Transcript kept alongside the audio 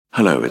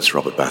Hello, it's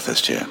Robert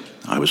Bathurst here.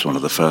 I was one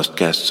of the first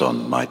guests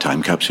on My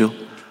Time Capsule,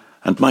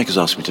 and Mike has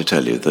asked me to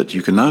tell you that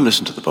you can now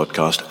listen to the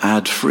podcast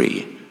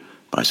ad-free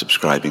by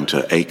subscribing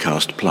to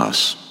Acast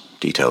Plus.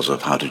 Details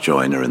of how to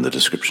join are in the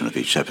description of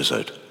each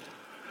episode.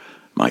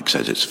 Mike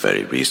says it's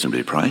very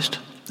reasonably priced.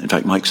 In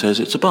fact, Mike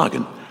says it's a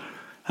bargain.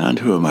 And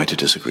who am I to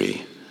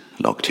disagree?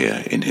 Locked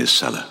here in his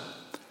cellar.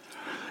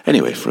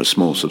 Anyway, for a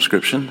small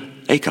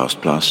subscription, Acast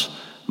Plus,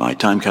 My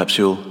Time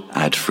Capsule,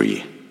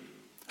 ad-free.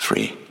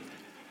 Free.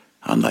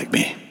 Unlike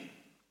me.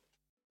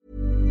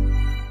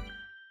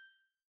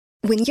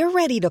 When you're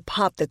ready to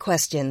pop the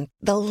question,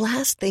 the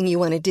last thing you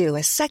want to do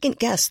is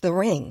second-guess the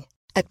ring.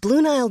 At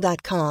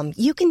BlueNile.com,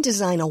 you can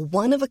design a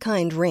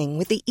one-of-a-kind ring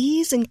with the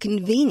ease and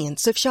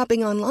convenience of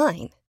shopping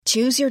online.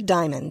 Choose your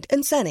diamond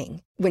and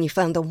setting. When you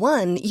find the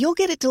one, you'll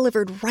get it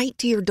delivered right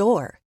to your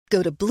door.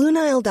 Go to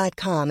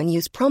BlueNile.com and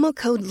use promo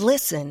code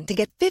LISTEN to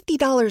get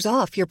 $50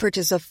 off your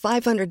purchase of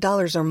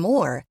 $500 or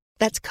more.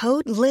 That's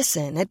code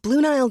LISTEN at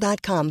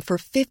BlueNile.com for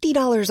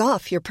 $50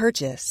 off your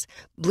purchase.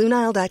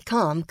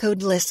 BlueNile.com,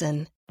 code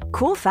LISTEN.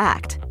 Cool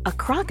fact, a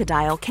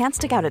crocodile can't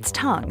stick out its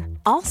tongue.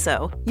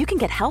 Also, you can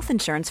get health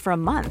insurance for a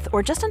month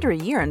or just under a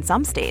year in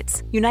some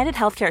states. United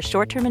Healthcare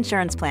short-term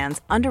insurance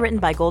plans, underwritten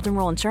by Golden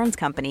Rule Insurance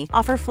Company,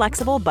 offer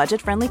flexible,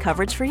 budget-friendly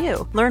coverage for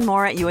you. Learn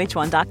more at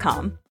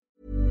uh1.com.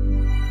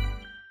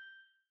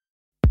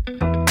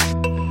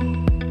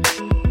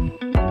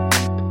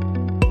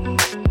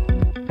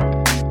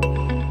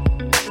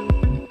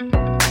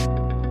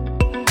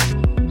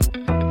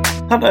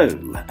 Hello,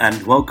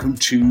 and welcome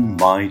to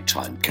My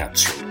Time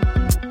Capsule.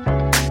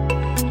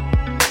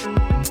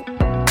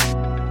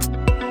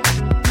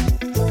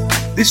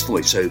 This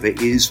voiceover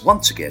is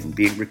once again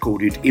being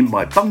recorded in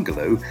my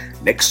bungalow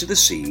next to the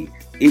sea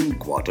in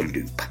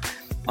Guadeloupe.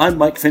 I'm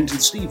Mike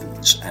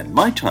Fenton-Stevens, and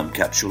My Time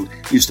Capsule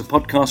is the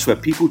podcast where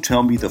people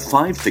tell me the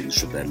 5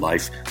 things from their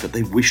life that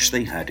they wish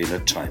they had in a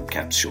time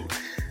capsule.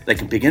 They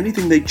can pick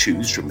anything they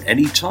choose from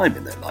any time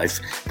in their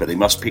life, but they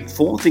must pick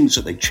 4 things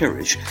that they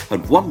cherish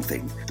and 1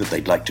 thing that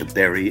they'd like to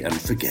bury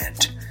and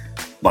forget.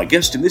 My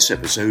guest in this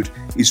episode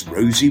is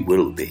Rosie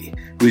Wilby,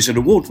 who is an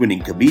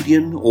award-winning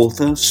comedian,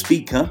 author,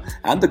 speaker,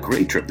 and the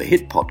creator of the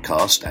hit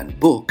podcast and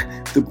book,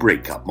 The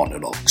Breakup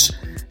Monologues.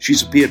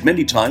 She's appeared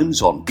many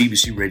times on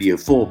BBC Radio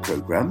 4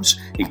 programmes,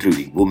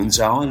 including Woman's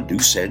Hour,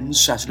 Loose Ends,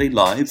 Saturday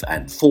Live,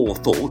 and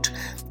Forethought,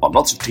 on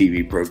lots of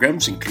TV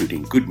programmes,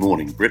 including Good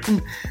Morning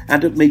Britain,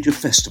 and at major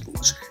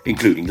festivals,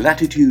 including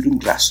Latitude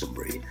and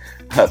Glastonbury.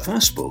 Her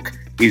first book,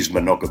 Is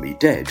Monogamy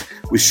Dead?,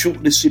 was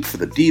shortlisted for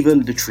the Diva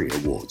Literary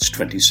Awards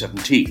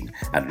 2017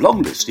 and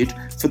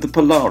longlisted for the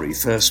Polari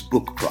First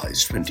Book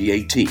Prize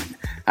 2018,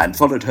 and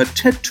followed her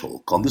TED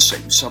Talk on the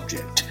same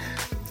subject.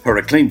 Her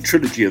acclaimed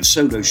trilogy of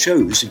solo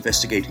shows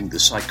investigating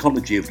the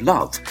psychology of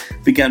love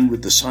began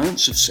with The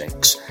Science of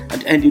Sex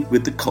and ended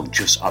with The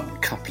Conscious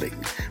Uncoupling,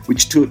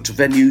 which toured to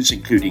venues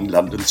including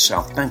London's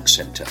South Bank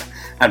Centre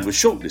and was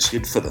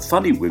shortlisted for the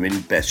Funny Women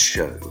Best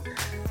Show.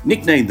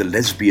 Nicknamed the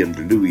lesbian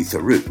Louis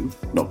Theroux,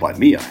 not by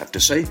me I have to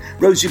say,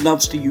 Rosie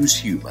loves to use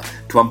humour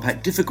to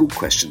unpack difficult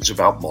questions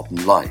about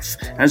modern life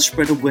and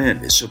spread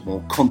awareness of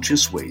more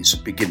conscious ways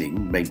of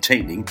beginning,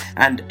 maintaining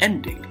and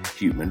ending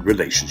human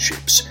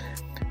relationships.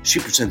 She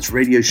presents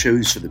radio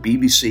shows for the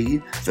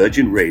BBC,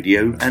 Virgin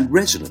Radio and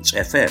Resonance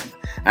FM,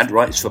 and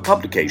writes for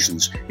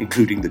publications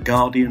including The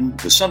Guardian,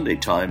 The Sunday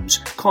Times,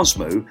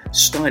 Cosmo,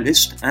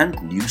 Stylist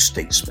and New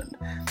Statesman.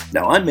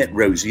 Now, I met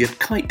Rosie at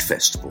Kite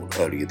Festival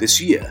earlier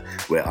this year,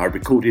 where I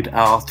recorded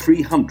our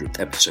 300th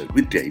episode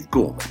with Dave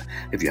Gorman.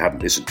 If you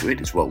haven't listened to it,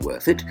 it's well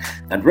worth it.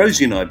 And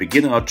Rosie and I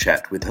begin our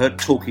chat with her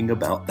talking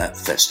about that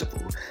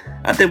festival.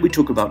 And then we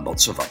talk about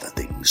lots of other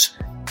things.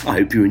 I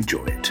hope you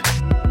enjoy it.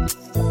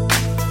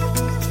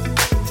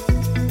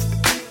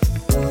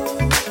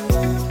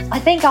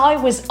 I think I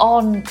was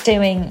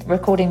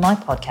recording my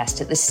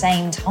podcast at the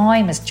same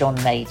time as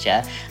John Major,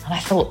 and I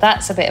thought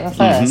that's a bit of a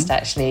first,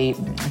 actually,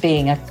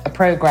 being a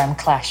programme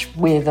clash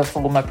with a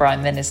former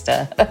Prime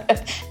Minister.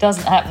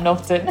 Doesn't happen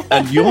often.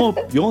 And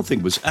your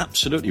thing was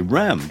absolutely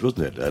rammed,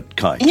 wasn't it, at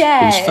Kite?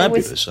 Yeah. It was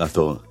fabulous, I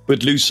thought.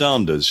 With Lou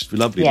Sanders,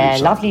 lovely Lou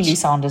Sanders. Yeah, lovely Lou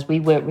Sanders. We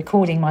were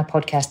recording my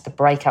podcast, The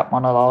Breakup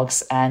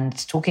Monologues, and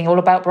talking all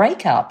about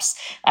breakups.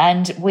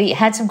 And we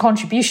had some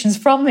contributions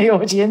from the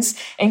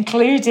audience,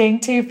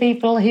 including 2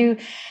 people who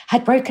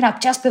had broken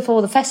up just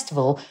before the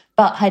festival,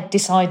 but had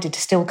decided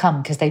to still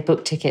come because they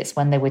booked tickets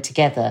when they were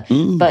together.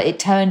 But it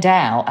turned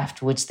out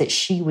afterwards that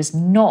she was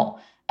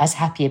not as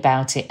happy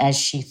about it as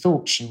she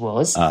thought she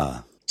was.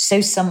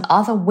 So some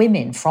other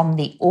women from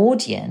the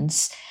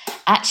audience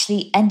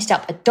actually ended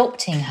up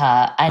adopting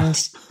her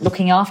and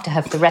looking after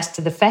her for the rest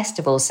of the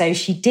festival. So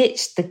she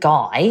ditched the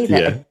guy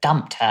that had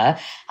dumped her,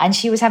 and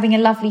she was having a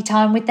lovely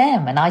time with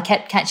them. And I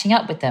kept catching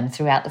up with them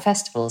throughout the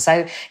festival.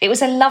 So it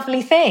was a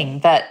lovely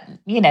thing that,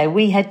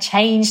 we had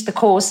changed the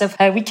course of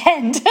her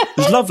weekend. It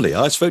was lovely.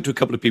 I spoke to a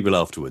couple of people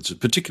afterwards.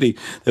 Particularly,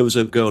 there was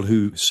a girl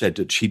who said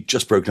that she'd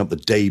just broken up the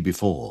day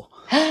before.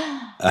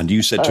 And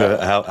you said to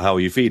her, how are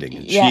you feeling?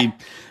 And she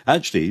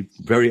actually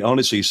very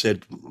honestly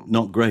said,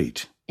 not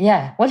great.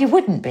 Yeah. Well, you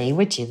wouldn't be,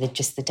 would you?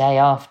 Just the day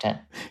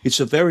after. It's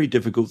a very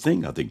difficult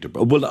thing, I think.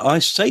 Well, I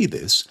say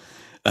this,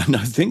 and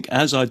I think,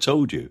 as I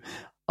told you,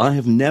 I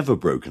have never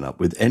broken up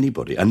with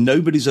anybody, and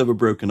nobody's ever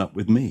broken up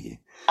with me.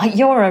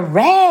 You're a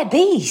rare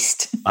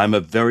beast. I'm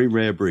a very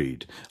rare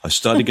breed. I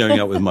started going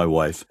out with my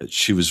wife.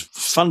 She was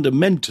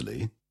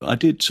fundamentally, I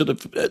did sort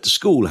of, at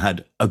school,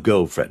 had a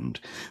girlfriend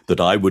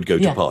that I would go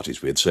to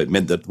parties with. So it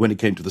meant that when it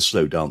came to the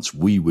slow dance,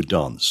 we would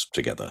dance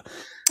together.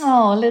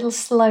 Oh, a little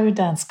slow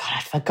dance. God,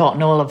 I'd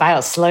forgotten all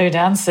about slow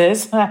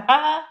dances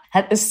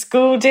at the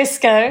school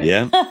disco.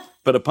 Yeah.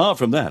 But apart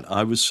from that,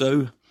 I was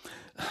so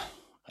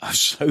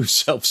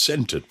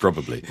self-centered,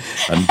 probably,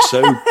 and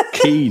so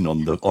keen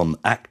on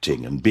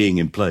acting and being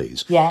in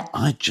plays. Yeah.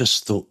 I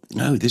just thought,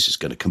 no, this is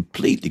going to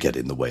completely get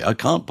in the way. I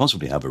can't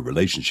possibly have a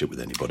relationship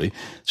with anybody.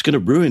 It's going to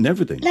ruin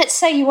everything. Let's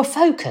say you were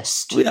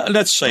focused. Yeah,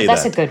 let's say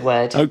That's a good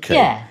word. Okay.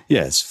 Yeah.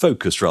 Yes,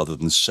 focused rather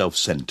than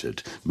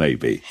self-centered,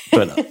 maybe.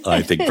 But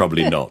I think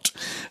probably not.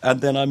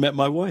 And then I met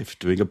my wife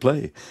doing a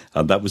play,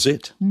 and that was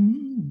it.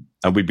 Mm.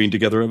 And we've been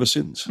together ever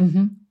since.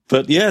 Mm-hmm.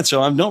 But yeah,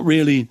 so I'm not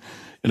really...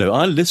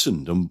 I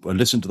listened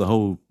to the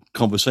whole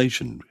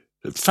conversation,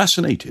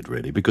 fascinated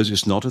really, because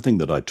it's not a thing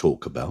that I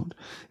talk about.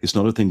 It's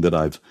not a thing that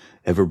I've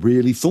ever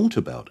really thought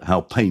about, how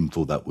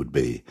painful that would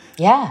be.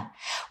 Yeah.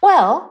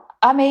 Well,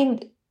 I mean,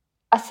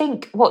 I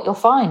think what you'll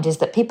find is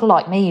that people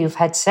like me who've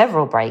had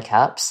several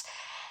breakups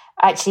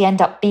actually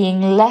end up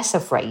being less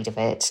afraid of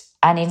it.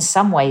 And in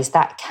some ways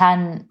that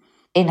can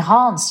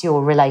enhance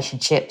your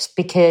relationships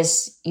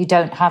because you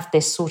don't have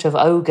this sort of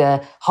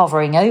ogre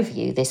hovering over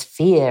you, this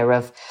fear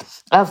of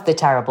the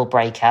terrible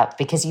breakup,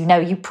 because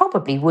you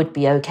probably would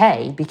be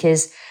okay,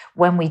 because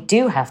when we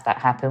do have that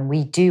happen,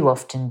 we do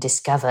often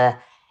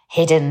discover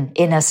hidden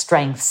inner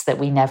strengths that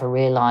we never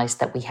realised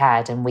that we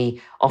had, and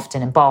we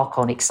often embark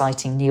on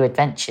exciting new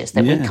adventures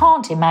that we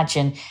can't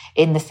imagine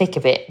in the thick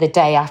of it the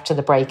day after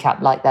the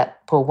breakup, like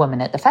that poor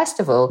woman at the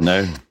festival.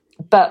 No.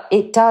 But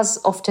it does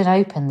often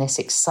open this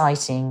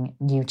exciting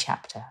new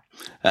chapter.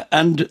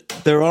 And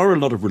there are a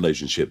lot of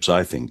relationships,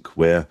 I think,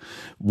 where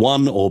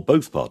one or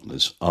both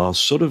partners are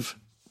sort of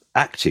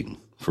acting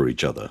for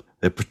each other.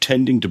 They're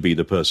pretending to be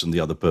the person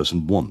the other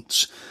person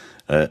wants.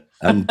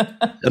 And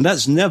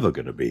that's never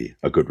going to be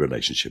a good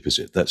relationship, is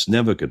it? That's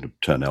never going to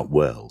turn out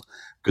well.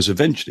 Because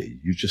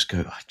eventually you just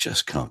go, I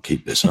just can't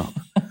keep this up.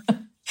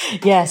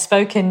 Yeah,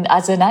 spoken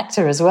as an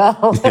actor as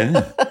well.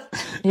 Yeah.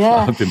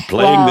 Yeah. I've been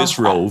playing this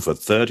role for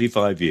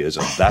 35 years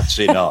and that's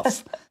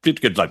enough.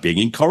 It's like being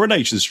in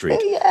Coronation Street.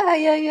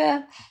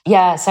 Yeah.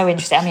 Yeah, so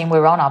interesting. I mean,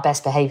 we're on our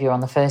best behaviour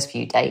on the first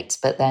few dates,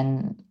 but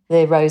then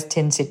the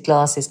rose-tinted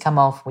glasses come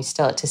off. We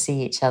start to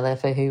see each other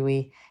for who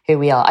we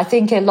are. I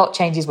think a lot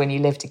changes when you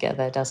live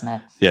together, doesn't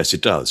it? Yes,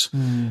 it does.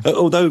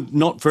 Although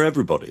not for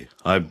everybody.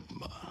 I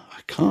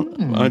can't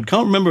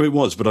remember who it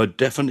was, but I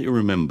definitely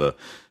remember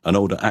an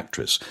older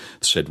actress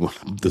said, well,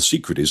 the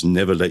secret is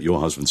never let your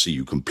husband see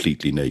you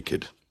completely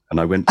naked. And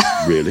I went,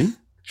 really?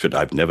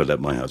 I've never let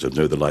my husband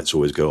know the lights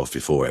always go off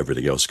before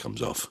everything else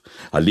comes off.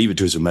 I leave it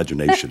to his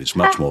imagination. It's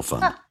much more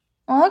fun.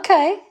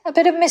 Okay, a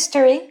bit of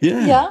mystery.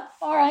 Yeah,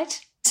 all right.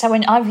 So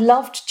I've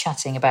loved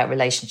chatting about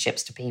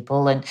relationships to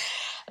people, and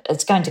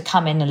it's going to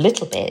come in a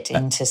little bit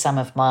into some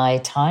of my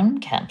time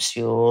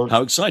capsule.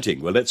 How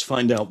exciting. Well, let's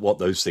find out what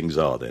those things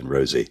are then,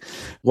 Rosie.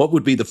 What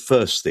would be the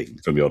first thing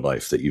from your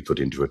life that you put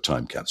into a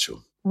time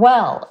capsule?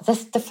 Well,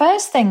 the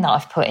first thing that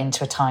I've put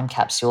into a time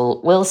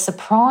capsule will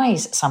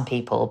surprise some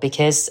people,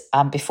 because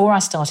before I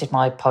started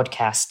my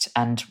podcast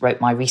and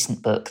wrote my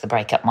recent book, The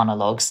Breakup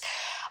Monologues,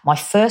 my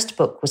first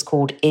book was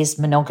called Is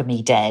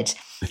Monogamy Dead?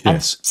 Yes.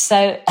 And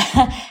so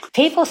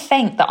people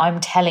think that I'm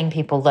telling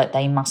people that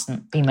they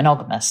mustn't be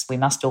monogamous. We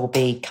must all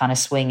be kind of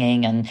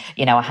swinging. And,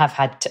 I have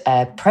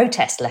had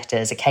protest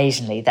letters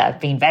occasionally that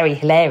have been very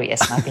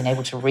hilarious, and I've been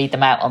able to read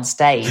them out on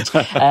stage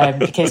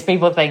because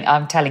people think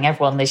I'm telling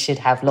everyone they should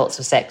have lots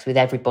of sex with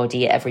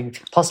everybody at every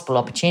possible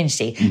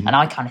opportunity. Mm-hmm. And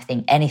I kind of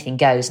think anything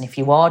goes. And if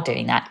you are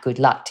doing that, good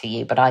luck to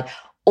you. But I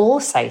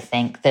also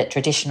think that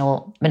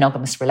traditional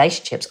monogamous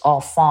relationships are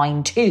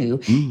fine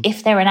too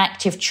if they're an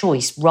active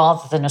choice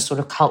rather than a sort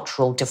of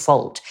cultural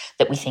default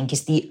that we think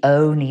is the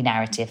only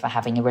narrative for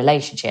having a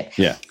relationship.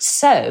 Yeah.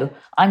 So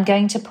I'm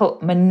going to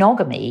put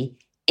monogamy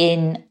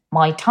in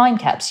my time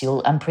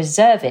capsule and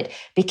preserve it,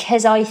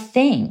 because I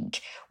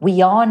think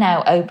we are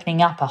now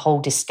opening up a whole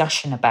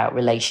discussion about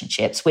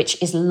relationships,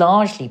 which is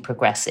largely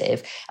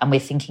progressive. And we're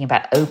thinking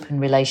about open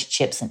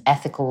relationships and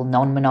ethical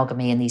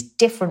non-monogamy and these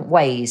different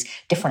ways,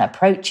 different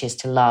approaches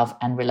to love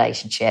and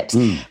relationships.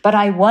 But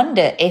I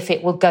wonder if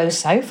it will go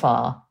so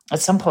far at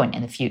some point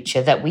in the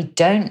future that we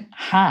don't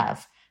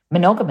have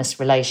monogamous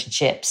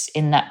relationships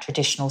in that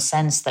traditional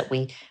sense that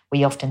we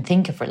often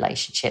think of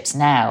relationships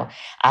now.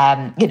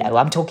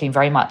 I'm talking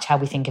very much how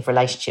we think of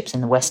relationships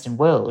in the Western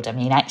world. I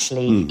mean,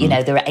 actually,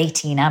 there are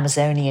 18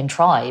 Amazonian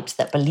tribes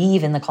that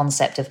believe in the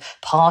concept of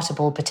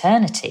partible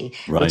paternity,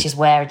 which is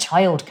where a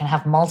child can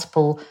have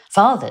multiple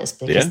fathers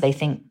because they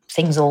think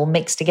things all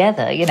mixed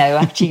together,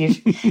 after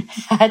you've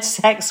had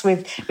sex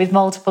with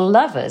multiple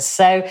lovers.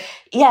 So,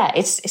 yeah,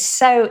 it's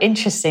so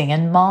interesting.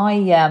 And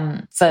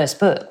my first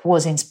book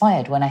was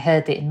inspired when I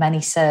heard that in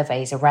many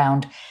surveys,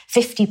 around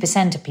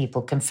 50% of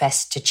people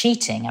confess to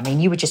cheating. I mean,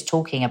 you were just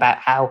talking about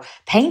how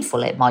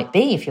painful it might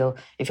be if your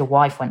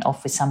wife went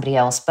off with somebody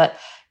else. But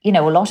a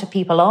lot of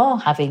people are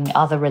having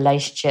other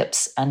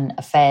relationships and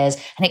affairs.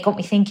 And it got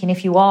me thinking,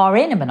 if you are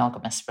in a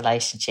monogamous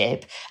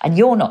relationship and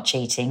you're not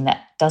cheating,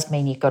 that does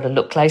mean you've got to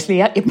look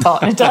closely at your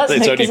partner,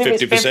 doesn't it? There's only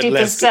 50%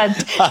 left.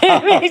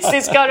 It means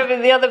it's got to be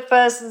the other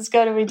person's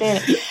got to be doing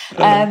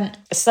it.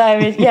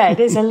 It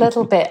is a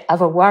little bit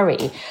of a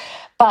worry.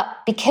 But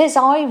because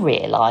I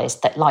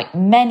realised that, like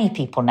many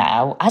people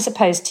now, as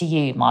opposed to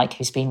you, Mike,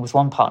 who's been with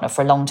one partner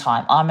for a long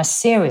time, I'm a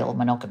serial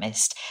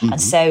monogamist. Mm-hmm.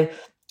 And so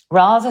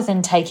rather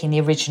than taking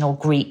the original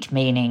Greek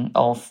meaning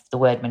of the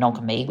word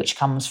monogamy, which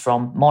comes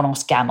from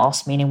monos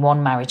gamos, meaning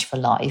one marriage for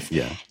life,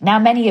 now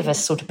many of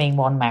us sort of mean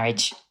one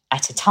marriage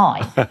at a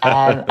time.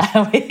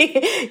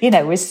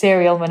 We're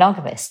serial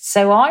monogamists.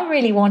 So I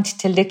really wanted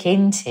to look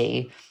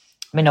into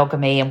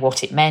monogamy and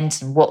what it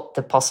meant and what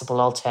the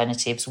possible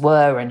alternatives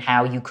were, and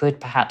how you could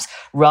perhaps,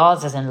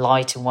 rather than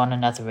lie to one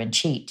another and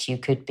cheat, you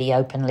could be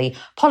openly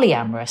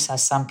polyamorous,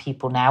 as some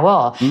people now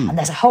are. And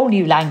there's a whole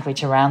new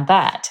language around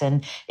that.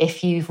 And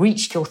if you've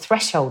reached your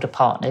threshold of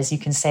partners, you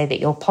can say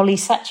that you're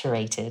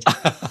polysaturated.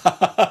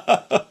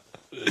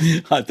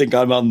 I think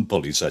I'm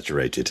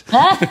unpolysaturated.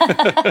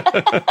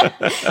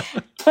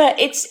 But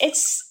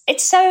it's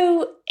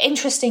so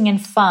interesting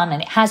and fun,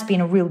 and it has been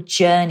a real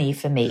journey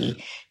for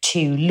me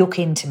to look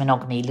into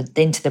monogamy,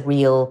 into the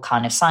real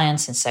kind of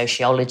science and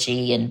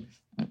sociology and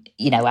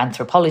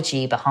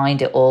anthropology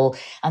behind it all,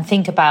 and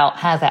think about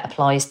how that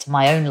applies to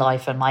my own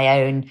life and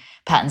my own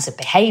patterns of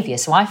behaviour.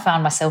 So I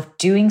found myself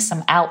doing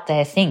some out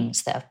there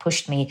things that have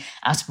pushed me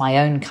out of my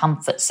own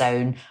comfort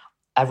zone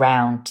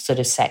around sort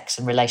of sex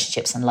and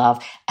relationships and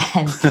love.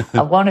 And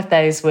one of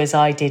those was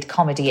I did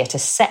comedy at a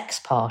sex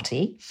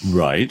party.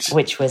 Right.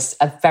 Which was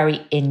a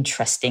very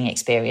interesting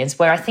experience,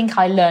 where I think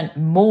I learned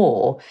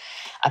more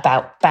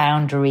about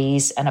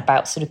boundaries and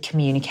about sort of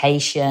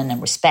communication and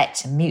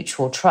respect and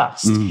mutual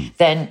trust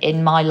than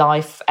in my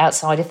life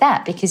outside of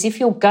that. Because if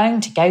you're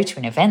going to go to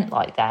an event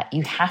like that,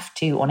 you have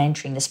to, on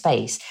entering the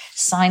space,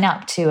 sign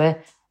up to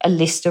a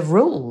list of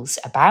rules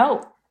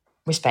about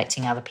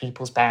respecting other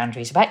people's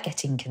boundaries, about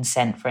getting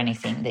consent for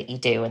anything that you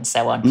do, and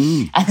so on.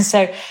 And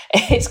so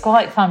it's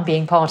quite fun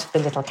being part of the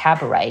little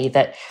cabaret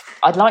that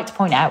I'd like to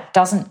point out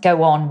doesn't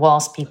go on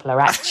whilst people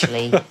are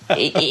actually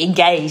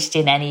engaged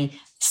in any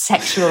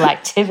sexual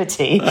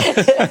activity.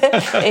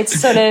 It's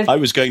sort of... I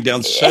was going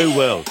down so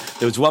well.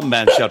 There was one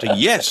man shouting,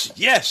 yes,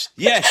 yes,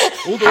 yes,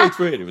 all the way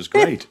through it. It was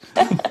great.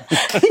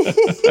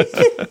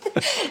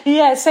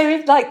 Yeah,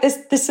 so like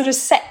this sort of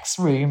sex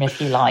room, if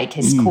you like,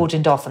 is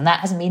cordoned off, and that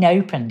hasn't been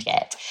opened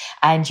yet.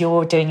 And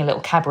you're doing a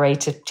little cabaret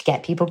to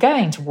get people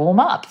going, to warm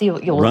up,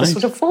 your right.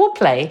 sort of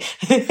foreplay.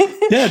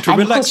 Yeah, to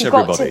relax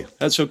everybody.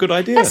 That's a good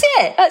idea. That's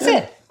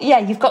it. Yeah,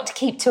 you've got to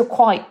keep to a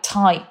quite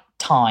tight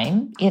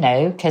time,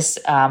 because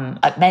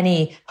at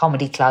many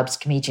comedy clubs,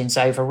 comedians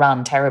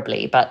overrun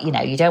terribly, but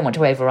you don't want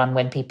to overrun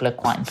when people are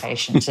quite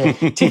impatient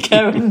to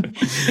go and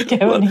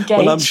engage.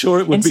 Well, I'm sure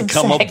it would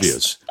become sex.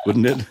 Obvious,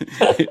 wouldn't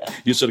it?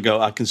 You sort of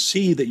go, I can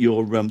see that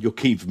you're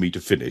keen for me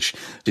to finish.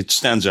 It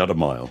stands out a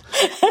mile.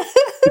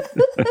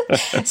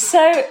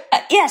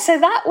 So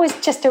that was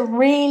just a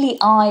really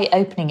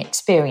eye-opening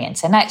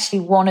experience, and actually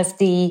one of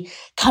the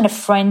kind of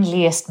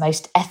friendliest,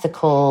 most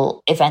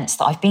ethical events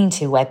that I've been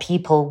to, where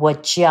people were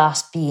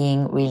just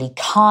being really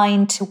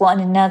kind to one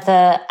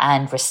another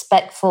and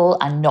respectful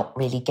and not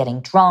really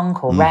getting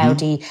drunk or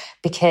rowdy,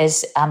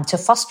 because to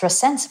foster a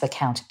sense of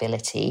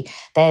accountability,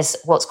 there's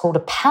what's called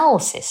a PAL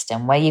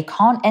system, where you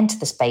can't enter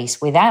the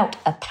space without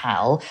a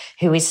PAL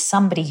who is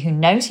somebody who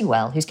knows you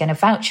well, who's going to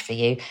vouch for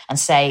you and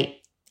say,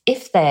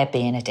 if they're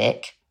being a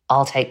dick,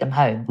 I'll take them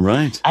home.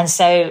 Right. And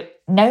so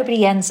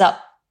nobody ends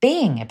up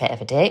being a bit of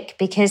a dick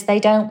because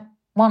they don't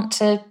want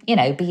to,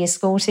 be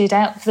escorted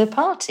out for the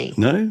party.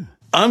 No.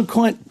 I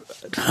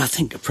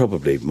think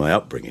probably my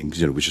upbringing,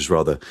 which is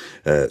rather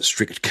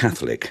strict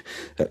Catholic,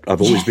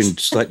 I've always been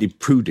slightly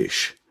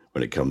prudish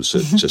when it comes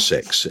to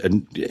sex,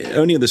 and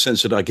only in the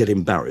sense that I get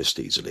embarrassed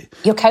easily.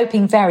 You're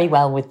coping very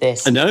well with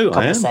this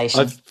conversation.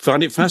 I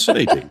find it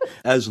fascinating.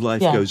 As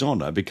life goes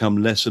on, I become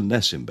less and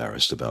less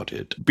embarrassed about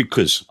it,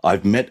 because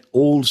I've met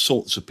all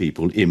sorts of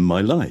people in my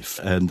life,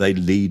 and they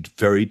lead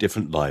very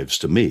different lives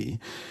to me,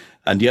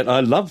 and yet I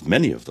love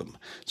many of them.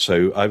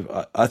 So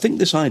I think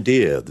this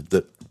idea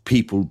that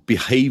people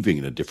behaving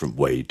in a different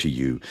way to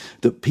you,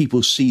 that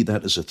people see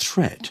that as a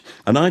threat.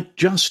 And I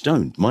just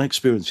don't. My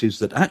experience is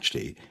that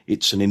actually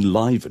it's an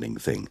enlivening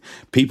thing.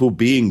 People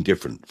being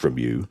different from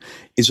you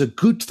is a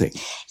good thing.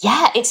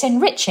 Yeah, it's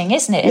enriching,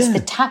 isn't it? It's the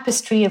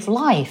tapestry of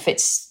life.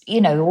 It's,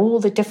 all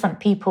the different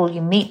people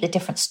you meet, the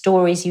different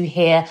stories you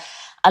hear,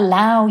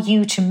 allow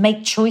you to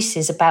make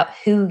choices about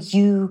who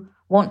you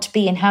want to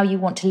be and how you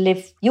want to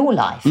live your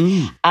life.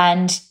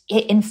 And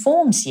it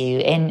informs you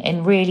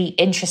in really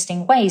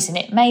interesting ways. And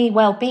it may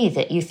well be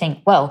that you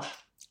think, well,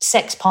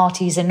 sex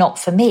parties are not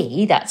for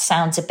me. That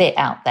sounds a bit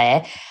out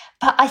there.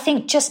 But I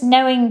think just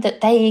knowing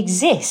that they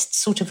exist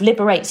sort of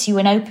liberates you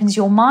and opens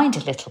your mind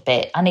a little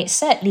bit. And it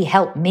certainly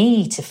helped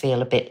me to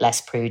feel a bit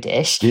less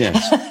prudish.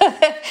 Yes.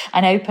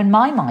 And open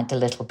my mind a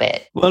little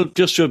bit. Well,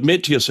 just to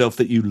admit to yourself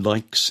that you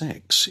like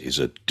sex is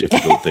a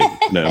difficult thing.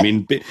 No, I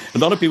mean, a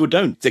lot of people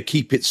don't. They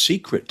keep it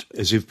secret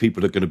as if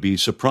people are going to be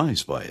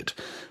surprised by it.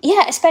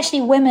 Yeah,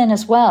 especially women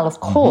as well. Of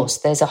course,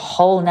 there's a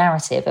whole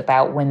narrative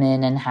about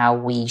women and how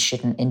we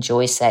shouldn't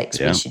enjoy sex.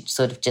 Yeah. We should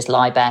sort of just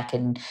lie back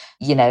and,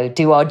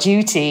 do our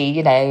duty,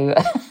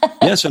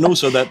 Yes, and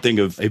also that thing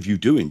of if you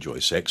do enjoy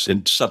sex,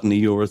 then suddenly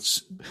you're a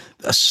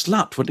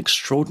slut. What an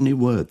extraordinary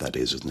word that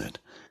is, isn't it?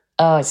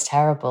 Oh, it's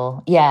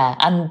terrible. Yeah.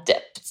 And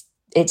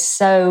it's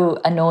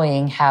so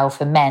annoying how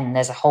for men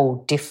there's a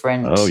whole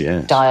different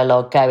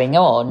dialogue going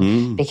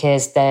on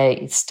because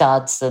they're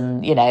studs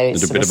and,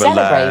 it's and a bit of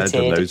celebrated. A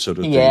lad and those sort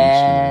of things.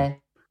 Yeah.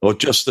 Or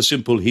just the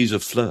simple, he's a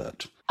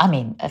flirt. I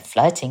mean,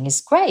 flirting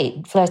is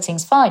great.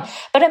 Flirting's fine.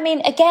 But I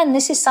mean, again,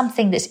 this is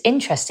something that's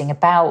interesting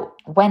about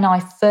when I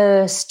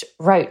first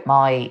wrote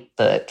my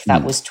book.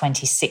 That was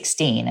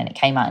 2016 and it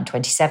came out in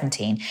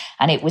 2017.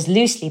 And it was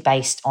loosely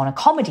based on a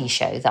comedy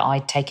show that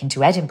I'd taken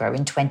to Edinburgh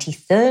in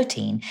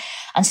 2013.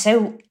 And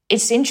so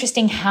it's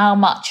interesting how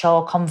much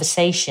our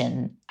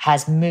conversation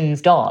has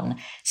moved on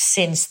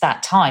since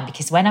that time,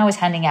 because when I was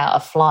handing out a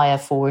flyer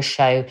for a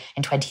show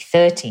in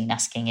 2013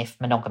 asking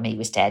if monogamy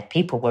was dead,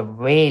 people were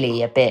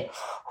really a bit,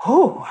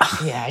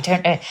 I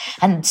don't know.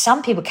 And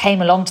some people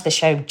came along to the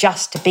show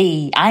just to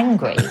be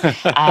angry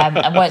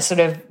and weren't sort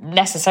of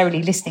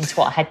necessarily listening to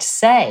what I had to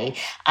say.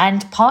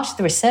 And part of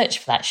the research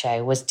for that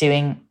show was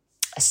doing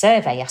a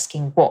survey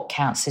asking what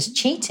counts as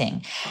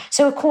cheating.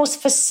 So, of course,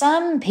 for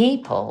some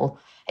people,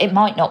 it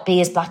might not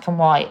be as black and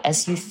white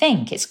as you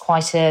think. It's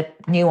quite a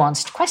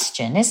nuanced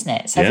question, isn't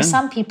it? So for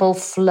some people,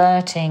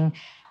 flirting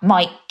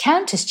might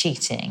count as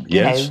cheating.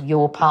 Yes.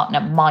 Your partner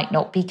might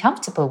not be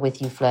comfortable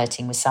with you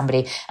flirting with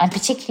somebody. And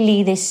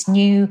particularly this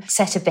new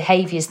set of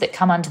behaviours that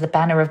come under the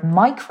banner of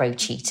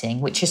micro-cheating,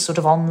 which is sort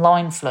of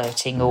online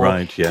flirting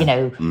or,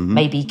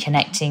 maybe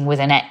connecting with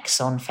an ex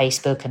on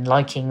Facebook and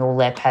liking all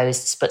their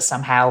posts, but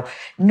somehow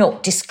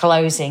not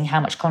disclosing how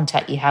much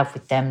contact you have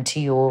with them to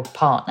your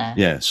partner.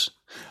 Yes.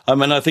 I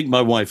mean, I think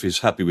my wife is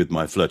happy with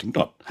my flirting.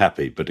 Not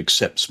happy, but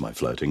accepts my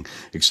flirting,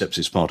 accepts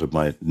it's part of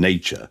my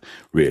nature,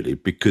 really,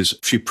 because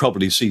she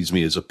probably sees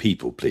me as a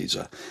people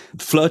pleaser.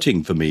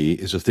 Flirting for me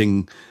is a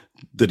thing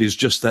that is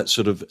just that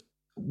sort of,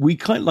 we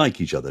quite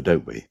like each other,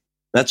 don't we?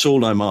 That's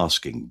all I'm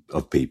asking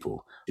of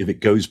people. If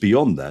it goes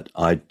beyond that,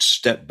 I'd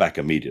step back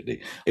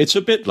immediately. It's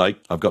a bit like,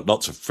 I've got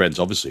lots of friends,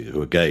 obviously,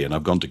 who are gay, and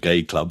I've gone to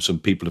gay clubs,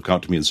 and people have come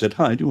to me and said,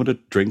 "Hi, do you want a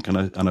drink?" And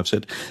I've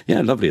said,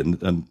 "Yeah, lovely."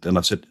 And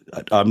I've said,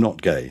 "I'm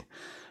not gay."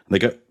 And they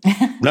go,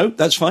 "No,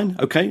 that's fine.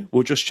 Okay,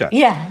 we'll just chat."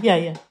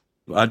 Yeah.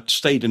 I'd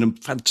stayed in a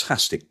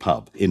fantastic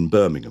pub in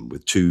Birmingham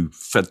with two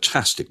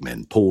fantastic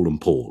men, Paul and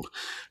Paul,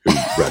 who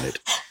ran it.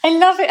 I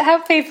love it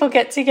how people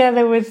get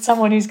together with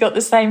someone who's got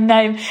the same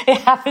name. It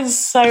happens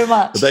so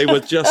much. They were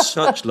just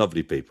such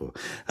lovely people.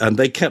 And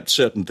they kept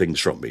certain things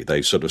from me.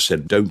 They sort of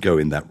said, "Don't go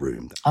in that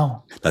room.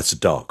 Oh. That's a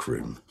dark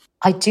room."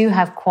 I do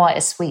have quite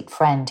a sweet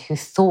friend who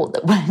thought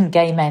that when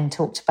gay men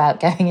talked about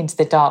going into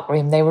the dark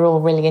room, they were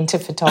all really into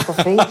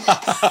photography.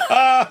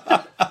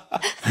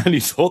 And he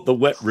thought the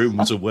wet room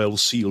was a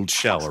well-sealed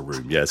shower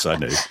room. Yes, I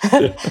know.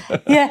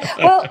 Yeah,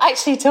 well,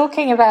 actually,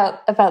 talking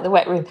about the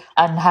wet room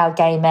and how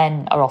gay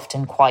men are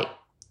often quite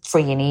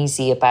free and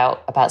easy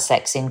about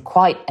sex in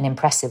quite an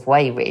impressive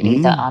way,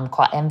 really, that I'm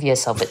quite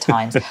envious of at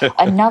times.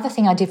 Another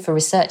thing I did for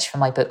research for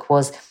my book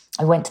was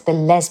I went to the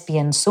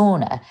lesbian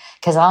sauna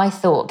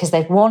because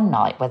they've one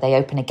night where they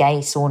open a gay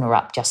sauna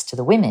up just to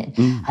the women.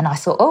 And I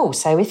thought,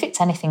 so if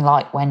it's anything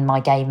like when my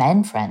gay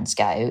men friends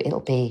go, it'll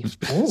be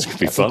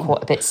fun.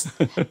 Quite a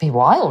bit, be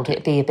wild.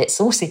 It'd be a bit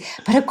saucy.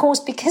 But of course,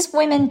 because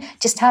women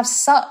just have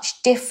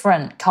such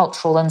different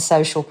cultural and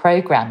social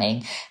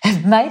programming,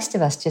 most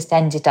of us just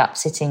ended up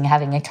sitting,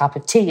 having a cup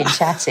of tea and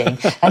chatting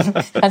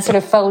and sort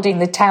of folding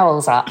the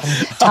towels up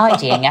and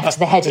tidying after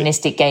the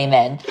hedonistic gay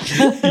men.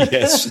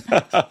 Yes.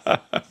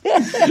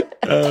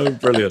 Oh,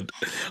 brilliant.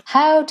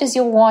 How does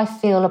your wife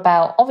feel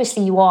about,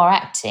 obviously you are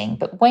acting,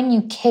 but when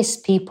you kiss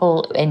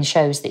people in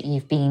shows that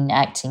you've been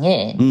acting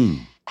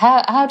in,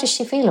 how does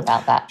she feel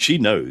about that? She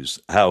knows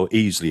how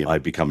easily I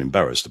become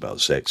embarrassed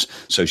about sex,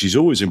 so she's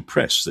always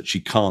impressed that she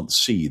can't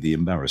see the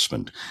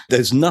embarrassment.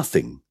 There's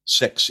nothing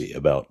sexy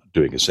about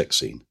doing a sex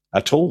scene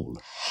at all.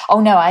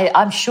 Oh no,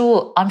 I'm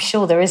sure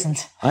there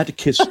isn't. I had to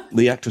kiss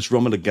the actress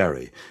Romola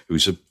Gary,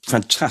 who's a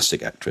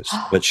fantastic actress,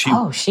 but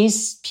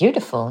she's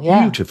beautiful.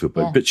 Yeah, beautiful.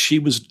 But she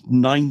was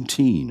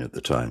 19 at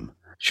the time.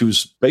 She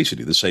was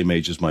basically the same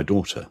age as my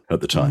daughter at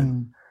the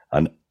time,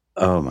 and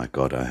oh my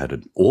God, I had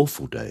an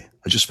awful day.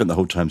 I just spent the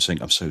whole time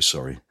saying, "I'm so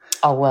sorry."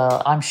 Oh,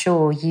 well, I'm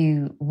sure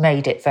you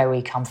made it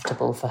very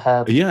comfortable for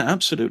her. Yeah,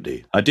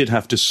 absolutely. I did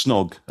have to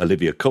snog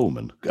Olivia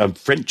Colman, a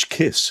French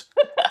kiss.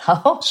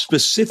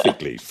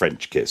 Specifically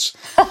French kiss.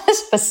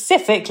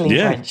 Specifically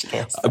French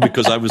kiss.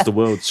 Because I was the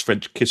world's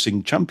French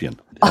kissing champion.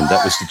 And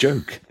that was the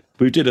joke.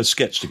 We did a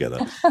sketch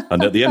together.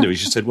 And at the end of it,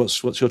 she said,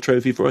 what's your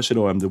trophy for? I said,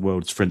 I'm the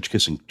world's French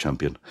kissing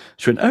champion.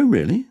 She went, oh,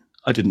 really?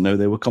 I didn't know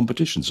there were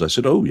competitions. I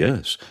said, oh,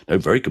 yes. No,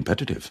 very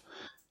competitive.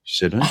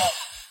 She said, oh.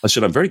 I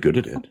said, I'm very good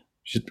at it.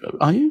 She said,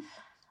 are you?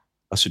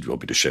 I said, do you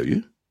want me to show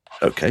you?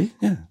 Okay,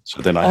 yeah.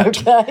 So then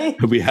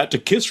we had to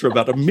kiss for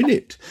about a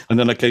minute. And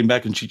then I came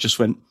back and she just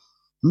went,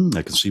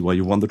 I can see why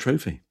you won the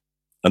trophy.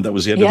 And that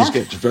was the end of the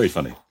sketch. Very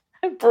funny.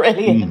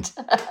 Brilliant.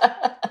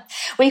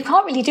 Well, you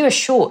can't really do a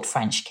short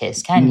French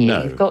kiss, can you?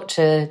 No. You've got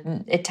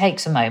to, it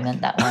takes a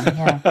moment, that one,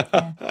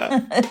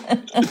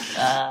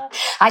 yeah.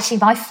 Actually,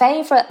 my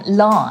favourite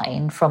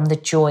line from The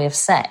Joy of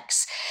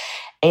Sex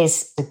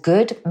is the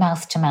good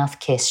mouth-to-mouth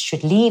kiss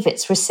should leave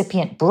its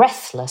recipient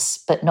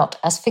breathless but not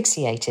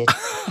asphyxiated.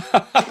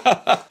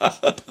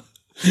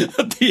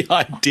 The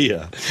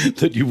idea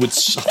that you would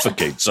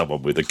suffocate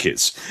someone with a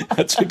kiss,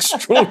 that's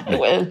extraordinary.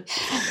 Well,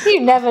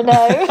 you never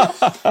know.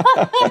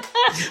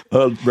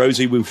 Well,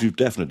 Rosie, we've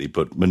definitely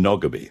put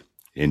monogamy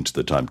into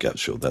the time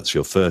capsule. That's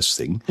your first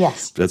thing.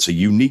 Yes. That's a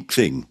unique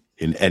thing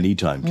in any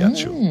time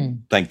capsule.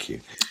 Thank you.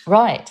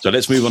 Right. So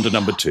let's move on to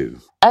number 2.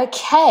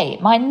 Okay,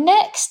 my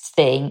next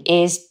thing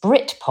is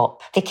Britpop,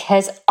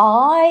 because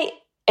I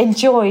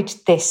enjoyed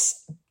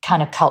this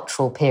kind of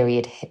cultural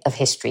period of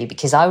history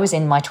because I was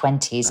in my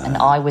 20s and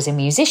I was a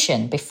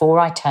musician before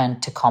I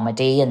turned to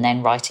comedy and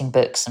then writing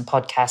books and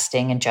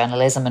podcasting and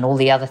journalism and all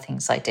the other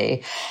things I do.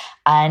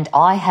 And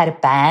I had a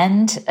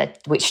band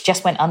which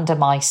just went under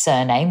my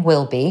surname,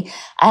 Wilby,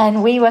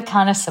 and we were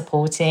kind of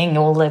supporting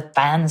all the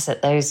bands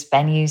at those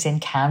venues in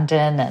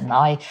Camden. And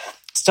I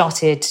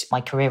started my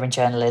career in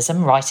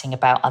journalism, writing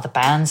about other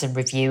bands and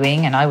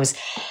reviewing. And I was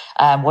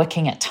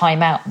working at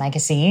Time Out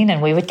magazine,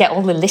 and we would get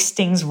all the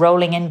listings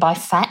rolling in by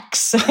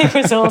fax. It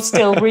was all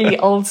still really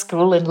old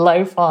school and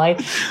lo-fi.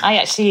 I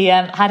actually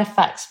had a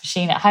fax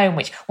machine at home,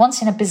 which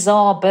once in a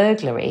bizarre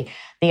burglary,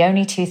 the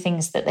only 2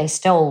 things that they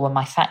stole were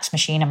my fax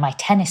machine and my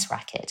tennis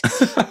racket.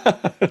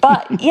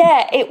 But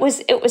yeah, it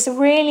was a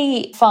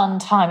really fun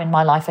time in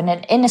my life and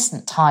an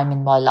innocent time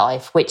in my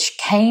life, which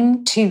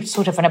came to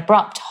sort of an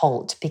abrupt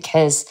halt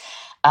because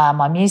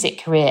my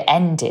music career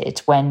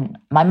ended when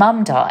my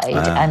mum died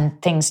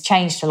and things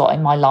changed a lot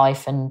in my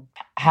life and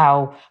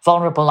how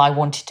vulnerable I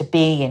wanted to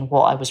be in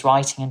what I was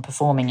writing and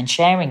performing and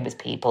sharing with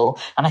people.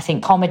 And I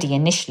think comedy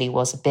initially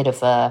was a bit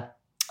of a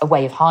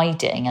way of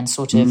hiding and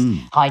sort of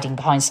hiding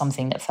behind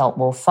something that felt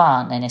more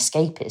fun and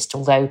escapist,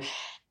 although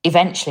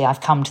eventually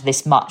I've come to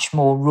this much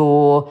more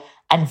raw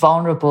and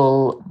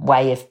vulnerable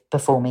way of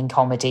performing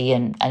comedy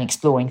and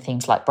exploring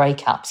things like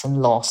breakups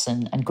and loss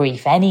and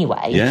grief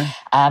anyway. Yeah.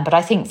 But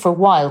I think for a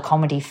while,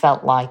 comedy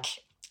felt like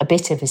a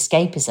bit of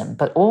escapism,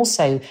 but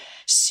also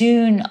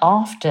soon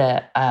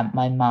after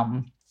my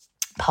mum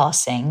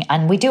passing,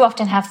 and we do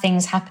often have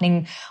things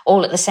happening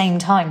all at the same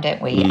time,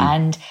 don't we?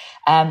 And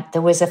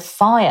there was a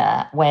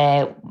fire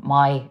where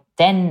my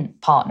then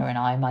partner and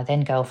I, my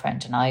then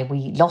girlfriend and I,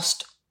 we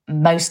lost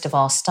most of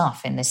our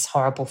stuff in this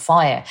horrible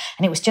fire.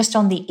 And it was just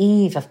on the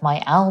eve of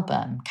my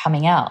album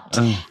coming out.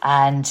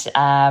 And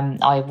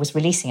I was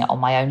releasing it on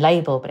my own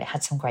label, but it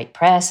had some great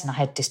press and I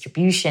had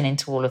distribution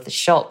into all of the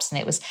shops and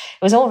it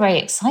was all very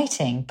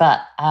exciting.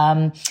 But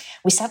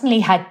we suddenly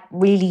had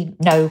really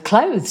no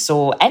clothes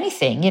or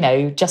anything,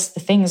 just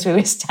the things we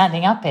were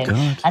standing up in.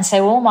 God. And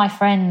so all my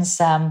friends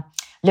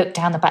looked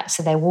down the backs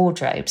of their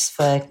wardrobes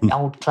for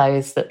old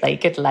clothes that they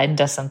could lend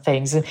us and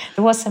things. And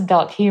there was some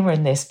dark humour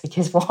in this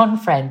because one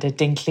friend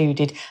had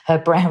included her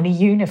brownie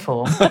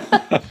uniform,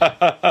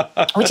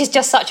 which is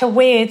just such a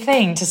weird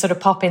thing to sort of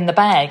pop in the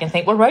bag and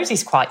think, well,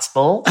 Rosie's quite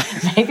small.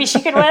 Maybe she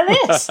could wear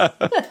this.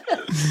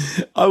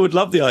 I would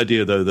love the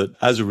idea, though, that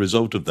as a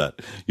result of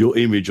that, your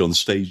image on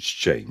stage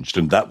changed.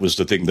 And that was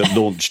the thing that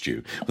launched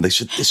you. When they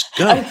said, this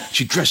girl,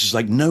 she dresses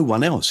like no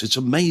one else. It's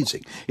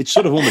amazing. It's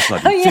sort of almost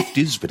like the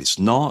 50s, but it's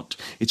not.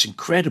 It's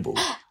incredible.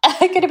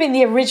 I could have been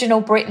the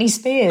original Britney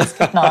Spears,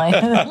 couldn't I?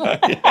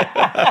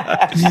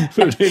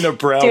 In a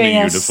brownie doing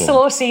a uniform.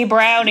 Saucy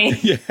brownie.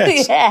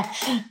 Yes. Yeah.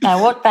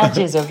 Now, what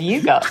badges have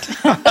you got?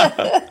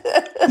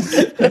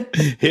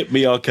 Hit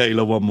me,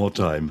 Arcala, one more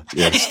time.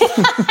 Yes.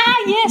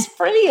 Yes,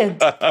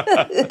 brilliant.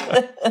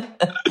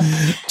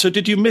 So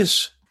did you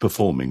miss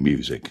performing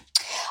music?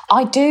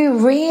 I do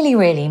really,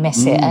 really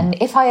miss it. And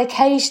if I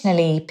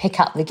occasionally pick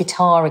up the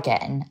guitar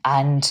again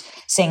and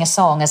sing a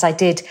song, as I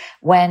did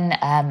when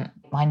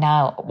my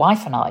now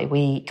wife and I,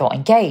 we got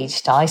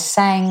engaged, I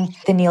sang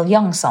the Neil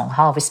Young song,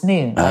 Harvest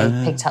Moon.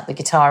 I picked up the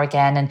guitar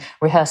again and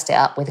rehearsed it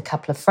up with a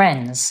couple of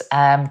friends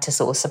to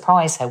sort of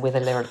surprise her with a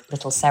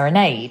little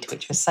serenade,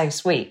 which was so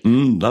sweet.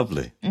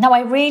 Lovely. No,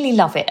 I really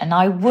love it. And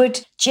I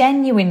would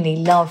genuinely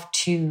love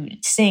to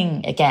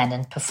sing again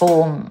and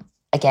perform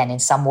again in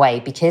some way,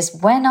 because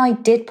when I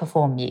did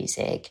perform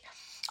music,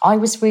 I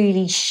was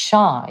really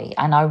shy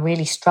and I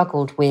really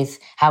struggled with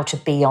how to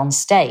be on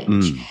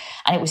stage.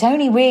 And it was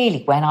only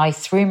really when I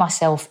threw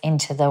myself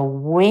into the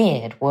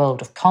weird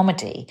world of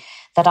comedy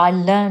that I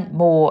learned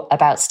more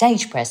about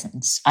stage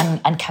presence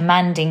and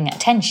commanding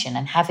attention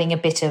and having a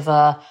bit of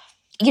a,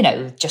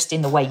 just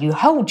in the way you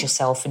hold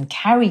yourself and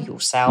carry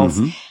yourself.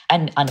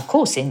 And of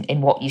course,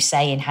 in what you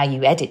say and how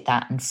you edit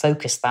that and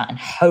focus that and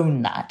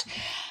hone that.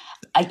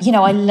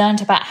 I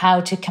learned about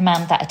how to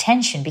command that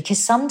attention, because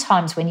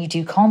sometimes when you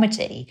do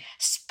comedy,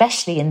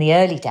 especially in the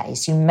early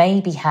days, you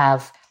maybe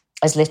have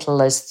as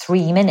little as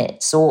 3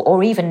 minutes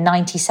or even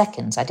 90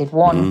 seconds. I did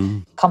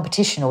one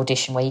competition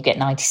audition where you get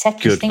 90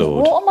 seconds. Good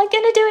Lord. What am I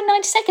going to do in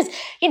 90 seconds?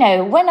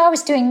 When I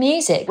was doing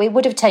music, it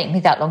would have taken me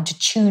that long to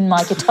tune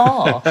my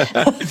guitar.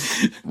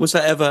 Was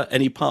there ever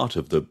any part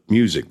of the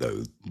music,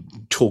 though,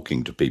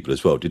 talking to people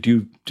as well? Did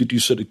you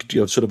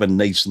have sort of a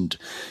nascent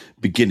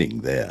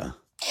beginning there?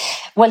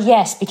 Well,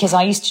 yes, because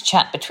I used to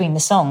chat between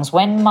the songs.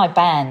 When my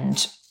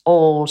band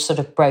all sort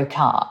of broke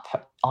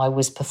up, I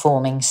was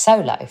performing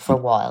solo for a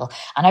while,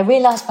 and I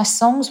realised my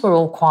songs were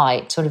all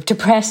quite sort of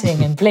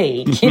depressing and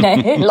bleak,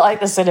 like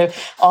the sort of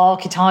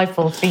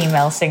archetypal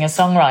female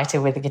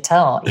singer-songwriter with a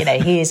guitar.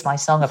 Here's my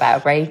song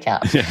about a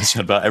breakup. Yes,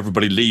 about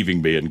everybody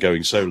leaving me and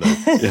going solo.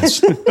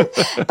 Yes.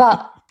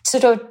 But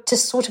to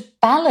sort of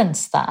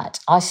balance that,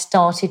 I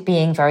started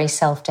being very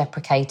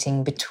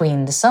self-deprecating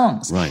between the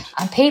songs. Right.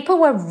 And people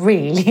were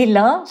really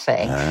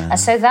laughing. And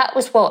so that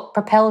was what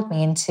propelled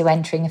me into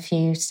entering a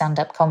few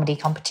stand-up comedy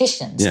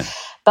competitions. Yeah.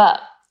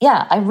 But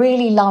yeah, I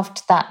really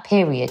loved that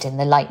period in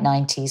the late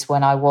 90s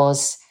when I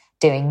was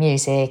doing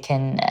music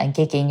and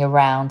gigging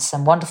around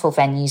some wonderful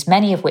venues,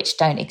 many of which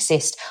don't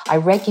exist. I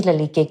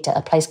regularly gigged at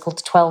a place called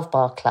the 12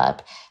 Bar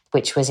Club,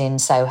 which was in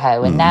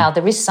Soho. And now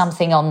there is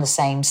something on the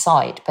same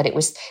site, but it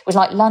was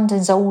like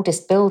London's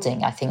oldest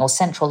building, I think, or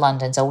central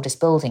London's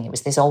oldest building. It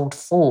was this old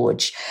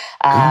forge.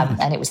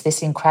 And it was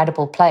this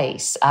incredible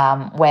place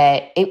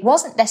where it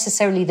wasn't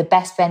necessarily the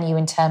best venue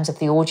in terms of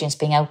the audience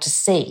being able to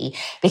see,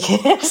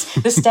 because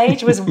the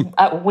stage was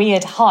at a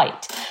weird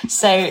height.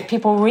 So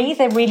people were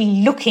either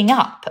really looking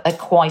up at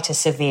quite a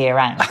severe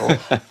angle,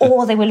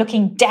 or they were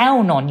looking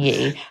down on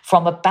you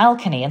from a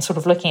balcony and sort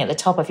of looking at the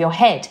top of your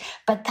head.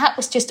 But that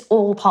was just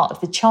all part of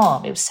the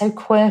charm. It was so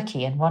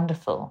quirky and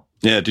wonderful.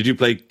 Yeah. Did you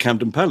play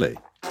Camden Palais?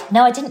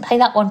 No, I didn't play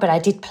that one, but I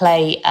did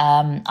play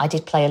a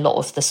lot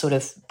of the sort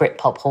of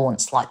Britpop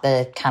haunts, like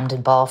the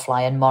Camden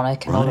Barfly and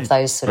Monarch and all of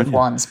those sort of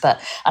ones.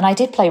 And I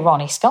did play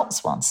Ronnie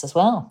Scott's once as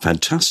well.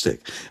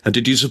 Fantastic. And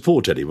did you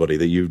support anybody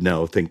that you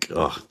now think,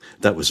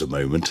 that was a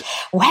moment?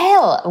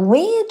 Well,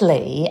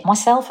 weirdly,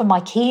 myself and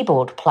my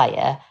keyboard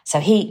player, so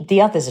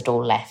the others had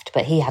all left,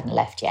 but he hadn't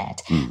left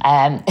yet.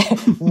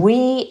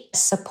 We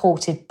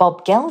supported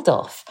Bob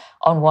Geldof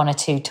on one or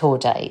two tour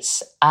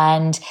dates,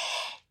 and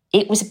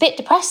it was a bit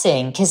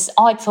depressing because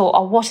I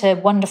thought, what a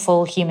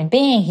wonderful human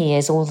being he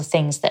is, all the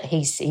things that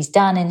he's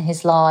done in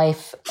his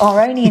life.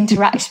 Our only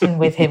interaction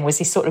with him was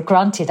he sort of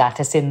grunted at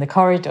us in the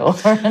corridor.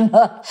 And,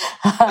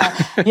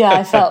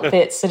 I felt a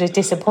bit sort of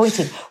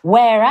disappointed.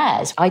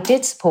 Whereas I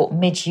did support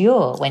Midge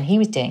Ure when he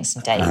was doing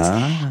some dates.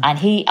 And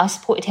I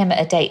supported him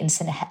at a date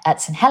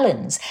at St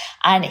Helens.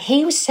 And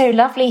he was so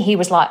lovely. He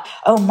was like,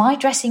 my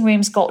dressing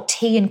room's got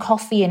tea and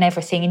coffee and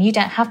everything, and you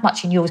don't have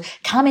much in yours.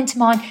 Come into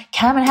mine,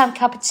 come and have a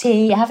cup of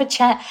tea, have a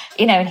chat,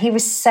 and he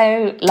was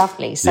so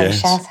lovely. So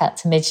shout out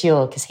to Midge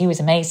Ure, because he was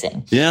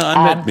amazing. Yeah,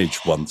 I met Midge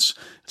once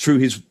through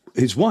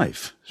his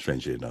wife,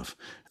 strangely enough.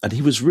 And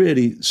he was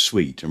really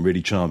sweet and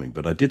really charming.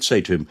 But I did say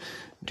to him,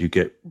 do you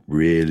get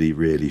really,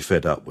 really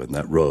fed up when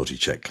that royalty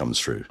check comes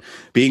through?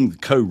 Being the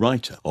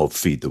co-writer of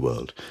Feed the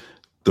World,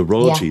 the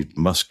royalty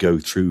must go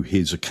through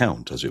his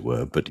account, as it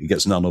were, but he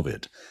gets none of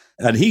it.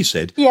 And he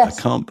said, I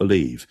can't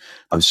believe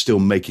I'm still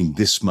making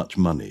this much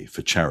money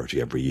for charity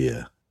every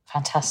year.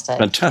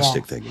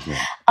 Fantastic thing, isn't it?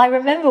 I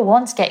remember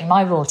once getting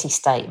my royalty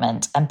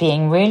statement and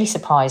being really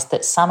surprised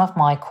that some of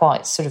my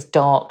quite sort of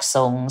dark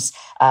songs,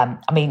 I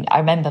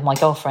remember my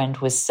girlfriend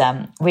was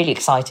really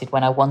excited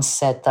when I once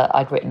said that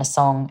I'd written a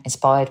song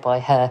inspired by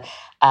her.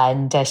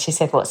 And she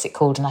said, what's it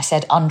called? And I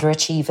said,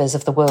 Underachievers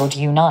of the World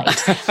Unite.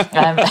 Why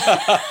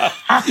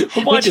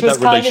did that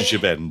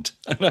relationship end?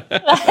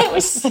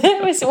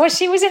 Well,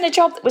 she was in a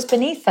job that was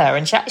beneath her,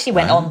 and she actually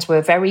went on to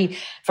a very,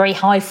 very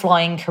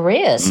high-flying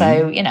career.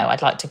 So,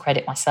 I'd like to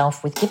credit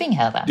myself with giving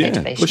her that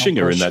motivational pushing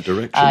her in that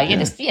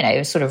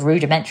direction. Sort of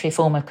rudimentary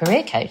form of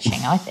career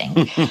coaching, I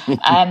think.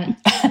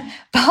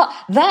 But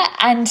that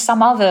and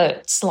some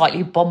other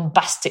slightly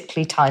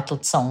bombastically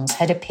titled songs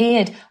had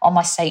appeared on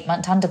my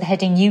statement under the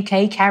heading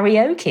UK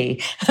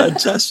Karaoke.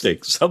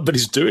 Fantastic.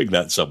 Somebody's doing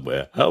that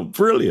somewhere. How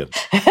brilliant.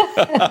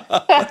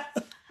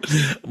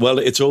 Well,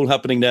 it's all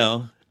happening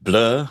now.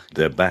 Blur,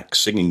 they're back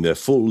singing their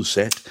full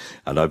set.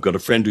 And I've got a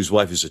friend whose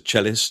wife is a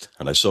cellist.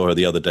 And I saw her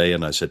the other day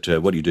and I said to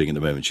her, what are you doing at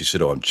the moment? She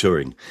said, I'm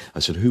touring. I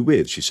said, who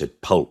with? She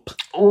said, Pulp.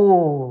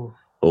 Oh,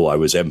 I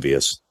was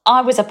envious.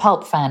 I was a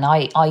Pulp fan.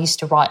 I used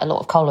to write a lot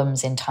of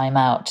columns in Time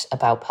Out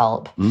about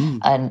Pulp.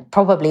 And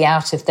probably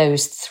out of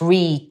those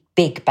three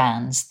big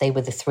bands. They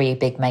were the three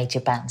big major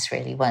bands,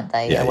 really, weren't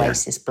they? Yeah,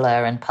 Oasis,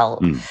 Blur and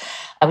Pulp.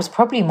 I was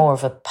probably more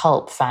of a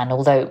Pulp fan,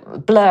 although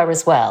Blur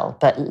as well,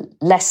 but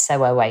less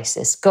so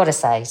Oasis. Got to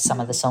say, some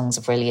of the songs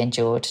I've really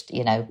enjoyed,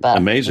 But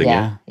amazing,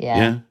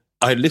 yeah.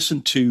 I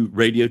listened to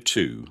Radio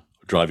 2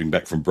 driving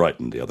back from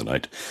Brighton the other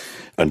night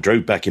and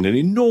drove back in an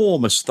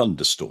enormous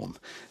thunderstorm.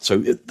 So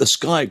the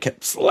sky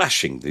kept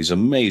flashing, these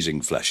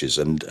amazing flashes.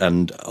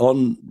 And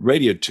on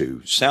Radio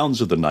 2,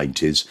 Sounds of the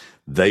 90s,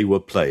 they were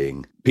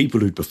playing people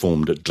who'd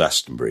performed at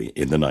Glastonbury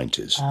in the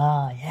 90s.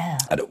 Oh, yeah.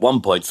 And at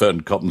one point,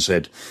 Fern Cotton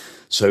said,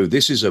 so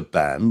this is a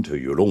band who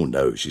you'll all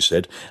know, she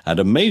said, and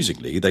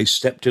amazingly, they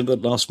stepped in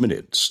at the last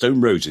minute.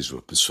 Stone Roses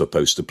were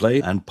supposed to play,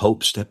 and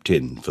Pulp stepped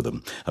in for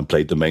them and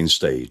played the main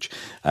stage.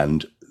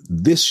 And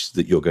this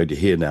that you're going to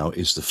hear now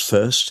is the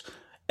first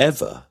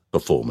ever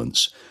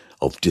performance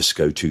of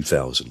Disco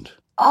 2000.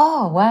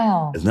 Oh,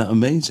 wow. Isn't that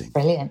amazing?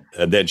 Brilliant.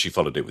 And then she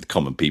followed it with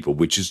Common People,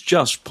 which is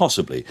just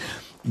possibly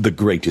the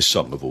greatest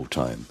song of all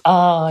time.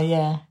 Oh,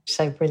 yeah.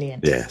 So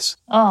brilliant. Yes.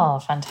 Oh,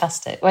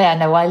 fantastic. Well, yeah,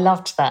 no, I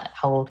loved that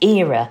whole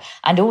era.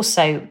 And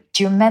also,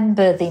 do you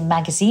remember the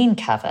magazine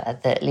cover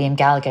that Liam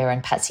Gallagher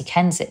and Patsy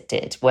Kensit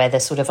did, where they're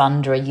sort of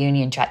under a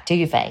Union Jack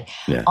duvet?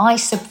 Yeah. I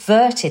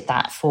subverted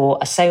that for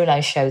a solo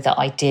show that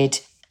I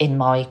did in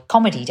my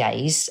comedy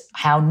days,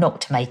 How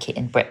Not to Make It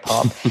in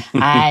Britpop.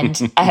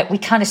 And we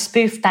kind of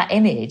spoofed that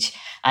image.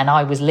 And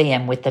I was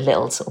Liam with the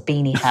little sort of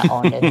beanie hat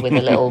on and with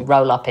a little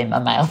roll-up in my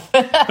mouth.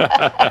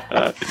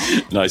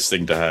 Nice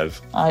thing to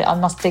have. I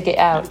must dig it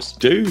out.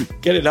 Do.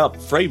 Get it up.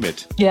 Frame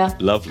it. Yeah.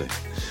 Lovely.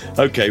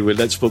 Okay, well,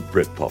 let's put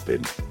Britpop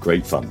in.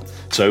 Great fun.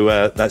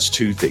 So that's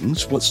two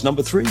things. What's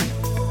number 3?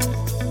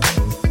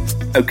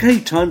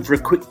 Okay, time for a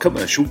quick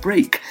commercial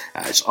break.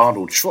 As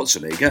Arnold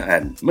Schwarzenegger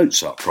and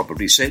Mozart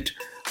probably said,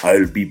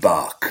 I'll be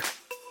back.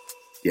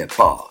 Yeah,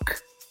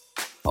 bark.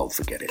 I'll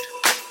forget it.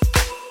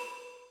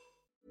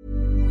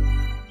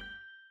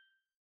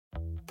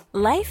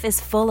 Life is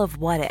full of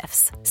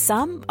what-ifs.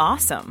 Some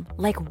awesome,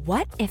 like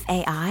what if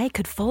AI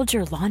could fold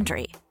your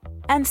laundry?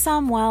 And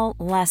some, well,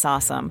 less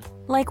awesome,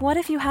 like what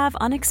if you have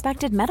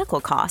unexpected medical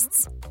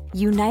costs?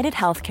 United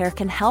Healthcare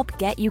can help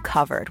get you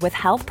covered with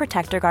Health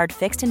Protector Guard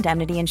fixed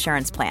indemnity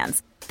insurance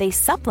plans. They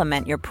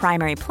supplement your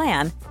primary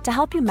plan to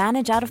help you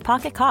manage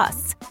out-of-pocket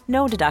costs.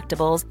 No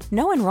deductibles,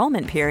 no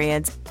enrollment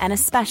periods, and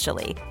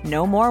especially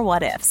no more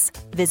what-ifs.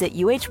 Visit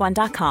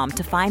uh1.com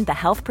to find the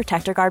Health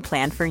Protector Guard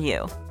plan for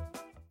you.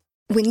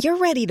 When you're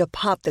ready to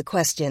pop the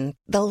question,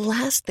 the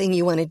last thing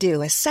you want to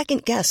do is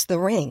second-guess the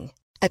ring.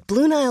 At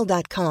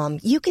BlueNile.com,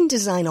 you can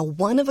design a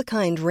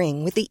one-of-a-kind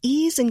ring with the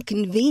ease and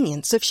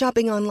convenience of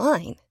shopping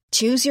online.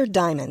 Choose your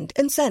diamond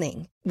and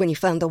setting. When you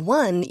find the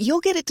one, you'll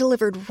get it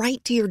delivered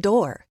right to your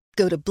door.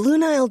 Go to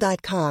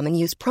BlueNile.com and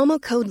use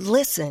promo code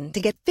LISTEN to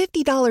get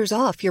 $50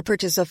 off your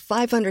purchase of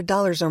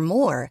 $500 or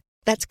more.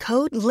 That's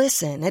code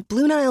LISTEN at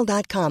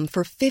BlueNile.com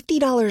for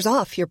 $50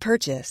 off your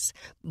purchase.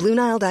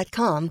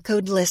 BlueNile.com,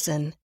 code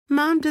LISTEN.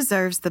 Mom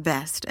deserves the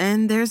best,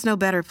 and there's no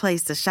better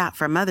place to shop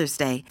for Mother's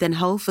Day than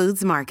Whole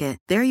Foods Market.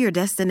 They're your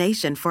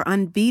destination for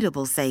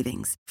unbeatable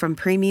savings, from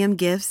premium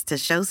gifts to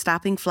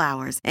show-stopping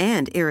flowers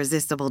and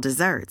irresistible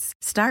desserts.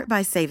 Start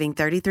by saving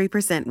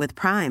 33% with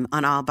Prime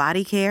on all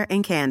body care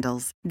and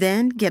candles.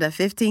 Then get a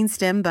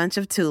 15-stem bunch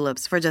of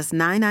tulips for just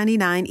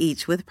 $9.99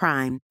 each with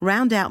Prime.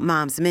 Round out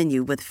Mom's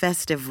menu with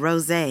festive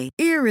rosé,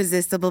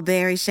 irresistible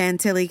berry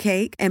chantilly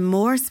cake, and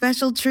more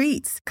special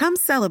treats. Come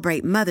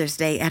celebrate Mother's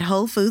Day at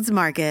Whole Foods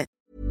Market.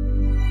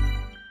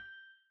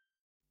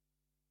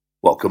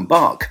 Welcome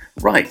back.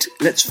 Right,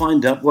 let's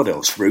find out what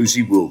else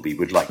Rosie Wilby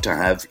would like to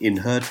have in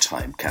her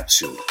time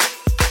capsule.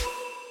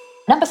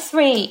 Number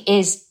 3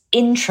 is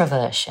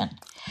introversion.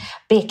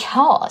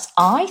 Because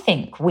I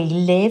think we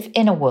live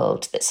in a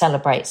world that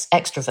celebrates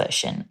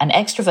extroversion, and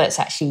extroverts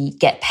actually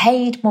get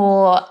paid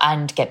more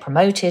and get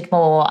promoted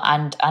more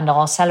and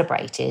are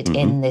celebrated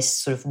in this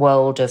sort of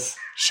world of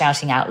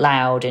shouting out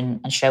loud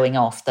and showing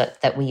off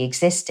that we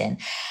exist in.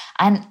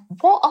 And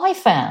what I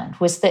found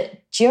was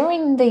that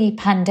during the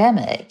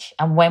pandemic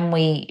and when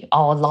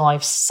our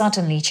lives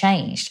suddenly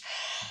changed,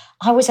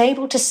 I was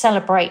able to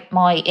celebrate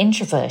my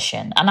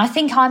introversion. And I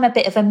think I'm a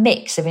bit of a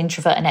mix of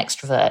introvert and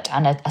extrovert.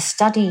 And a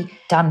study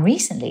done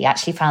recently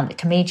actually found that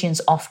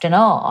comedians often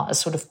are a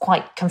sort of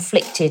quite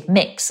conflicted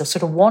mix of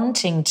sort of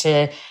wanting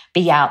to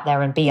be out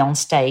there and be on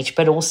stage,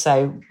 but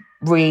also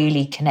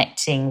really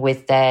connecting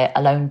with their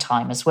alone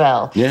time as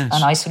well. Yes.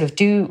 And I sort of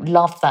do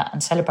love that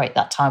and celebrate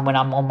that time when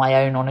I'm on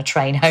my own on a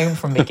train home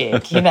from a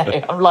gig.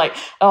 I'm like,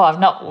 oh,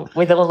 I'm not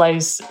with all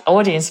those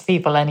audience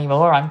people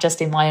anymore. I'm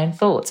just in my own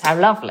thoughts. How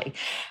lovely.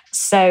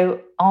 So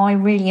I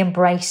really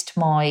embraced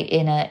my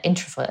inner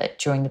introvert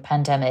during the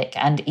pandemic.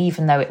 And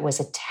even though it was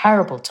a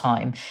terrible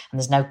time, and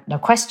there's no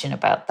question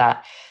about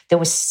that, there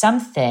was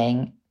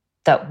something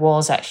that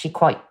was actually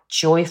quite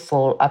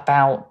joyful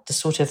about the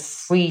sort of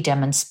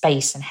freedom and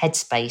space and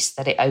headspace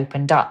that it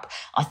opened up.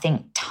 I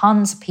think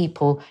tons of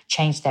people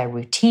changed their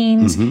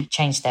routines,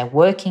 changed their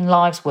working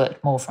lives,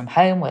 worked more from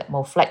home, worked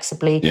more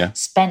flexibly,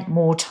 spent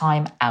more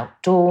time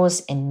outdoors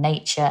in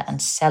nature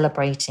and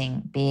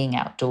celebrating being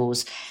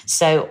outdoors.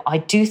 So I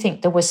do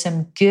think there were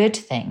some good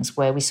things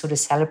where we sort of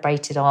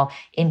celebrated our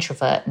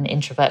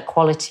introvert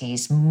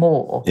qualities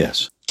more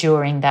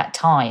during that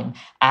time.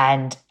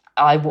 And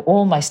I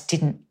almost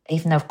didn't,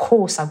 even though, of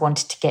course, I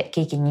wanted to get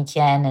gigging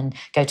again and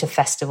go to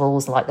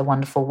festivals like the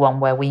wonderful one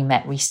where we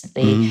met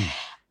recently.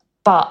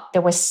 But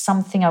there was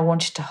something I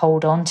wanted to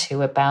hold on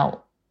to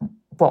about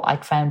what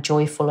I'd found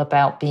joyful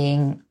about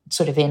being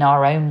sort of in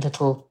our own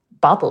little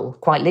bubble,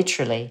 quite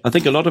literally. I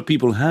think a lot of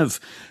people have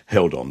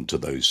held on to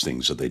those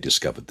things that they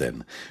discovered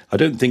then. I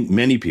don't think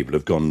many people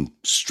have gone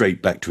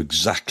straight back to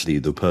exactly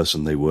the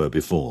person they were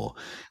before.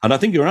 And I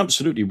think you're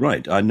absolutely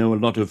right. I know a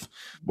lot of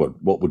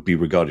what would be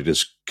regarded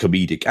as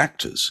comedic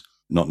actors,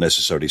 not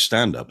necessarily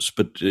stand-ups,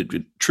 but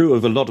true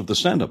of a lot of the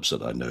stand-ups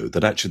that I know,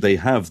 that actually they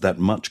have that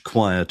much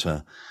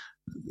quieter,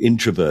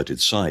 introverted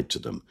side to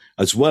them,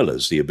 as well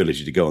as the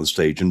ability to go on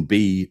stage and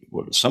be,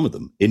 well, some of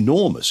them,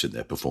 enormous in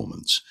their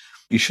performance.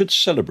 You should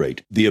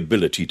celebrate the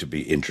ability to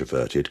be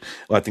introverted.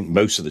 I think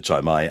most of the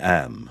time I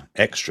am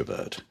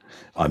extrovert.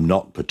 I'm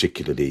not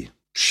particularly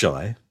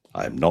shy.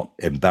 I'm not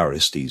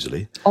embarrassed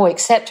easily. Oh,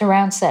 except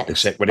around sex.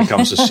 Except when it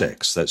comes to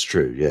sex. That's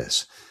true,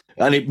 yes.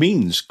 And it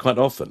means quite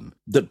often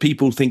that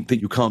people think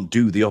that you can't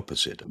do the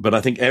opposite. But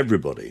I think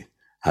everybody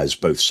has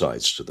both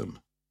sides to them.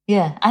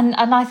 Yeah, and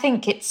I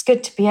think it's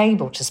good to be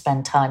able to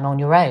spend time on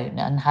your own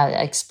and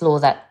explore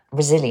that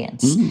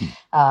resilience,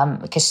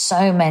 because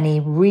so many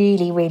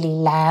really, really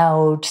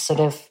loud sort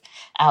of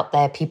out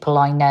there people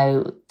I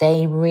know,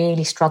 they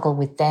really struggle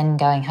with then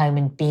going home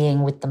and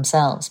being with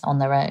themselves on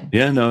their own.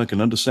 Yeah, no, I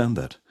can understand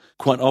that.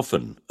 Quite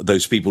often,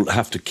 those people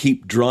have to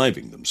keep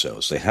driving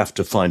themselves. They have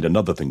to find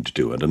another thing to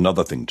do and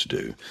another thing to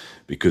do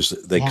because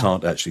they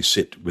can't actually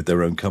sit with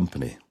their own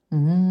company.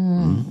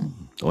 I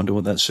wonder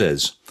what that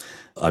says.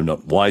 I'm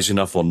not wise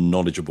enough or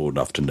knowledgeable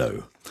enough to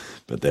know,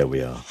 but there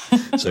we are.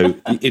 So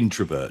the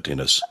introvert in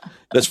us.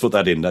 Let's put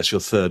that in. That's your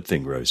third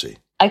thing, Rosie.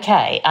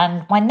 Okay,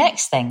 and my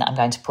next thing that I'm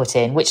going to put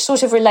in, which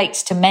sort of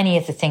relates to many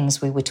of the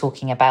things we were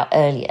talking about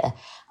earlier,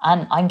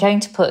 and I'm going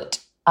to put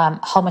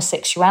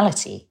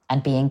homosexuality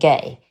and being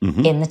gay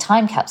in the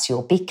time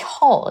capsule,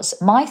 because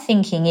my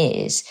thinking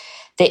is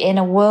that in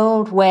a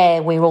world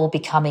where we're all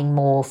becoming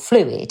more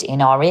fluid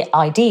in our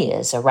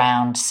ideas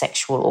around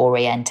sexual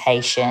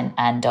orientation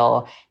and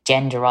our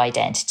gender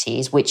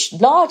identities, which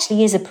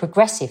largely is a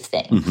progressive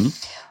thing,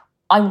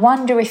 I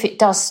wonder if it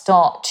does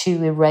start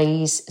to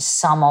erase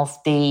some of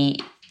the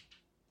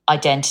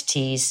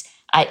identities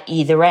at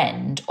either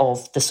end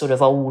of the sort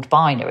of old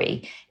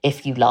binary,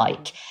 if you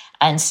like.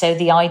 And so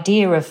the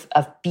idea of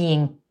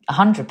being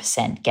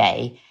 100%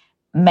 gay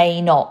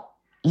may not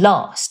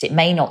last, it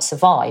may not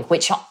survive,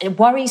 which it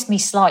worries me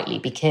slightly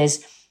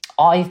because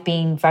I've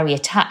been very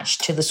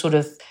attached to the sort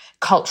of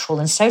cultural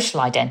and social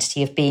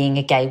identity of being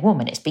a gay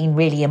woman. It's been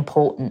really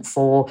important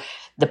for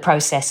the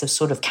process of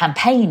sort of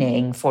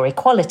campaigning for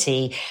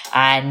equality,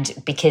 and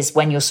because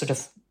when you're sort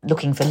of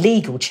looking for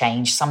legal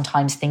change,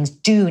 sometimes things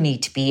do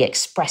need to be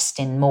expressed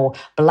in more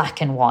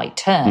black and white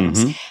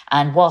terms.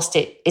 And whilst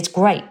it's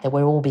great that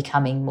we're all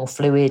becoming more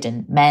fluid,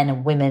 and men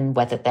and women,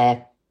 whether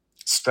they're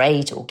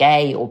straight or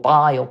gay or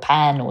bi or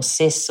pan or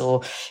cis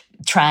or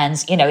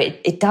trans, you know,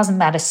 it doesn't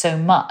matter so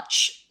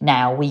much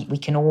now. We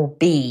can all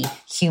be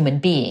human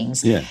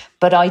beings. Yeah.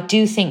 But I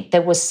do think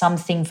there was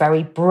something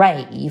very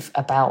brave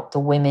about the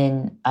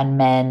women and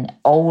men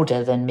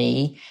older than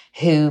me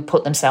who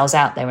put themselves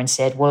out there and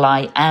said, well,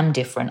 I am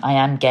different, I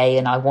am gay,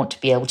 and I want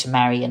to be able to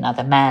marry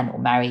another man or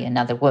marry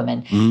another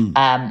woman.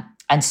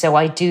 And so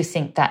I do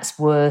think that's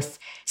worth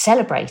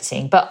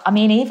celebrating. But I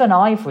mean, even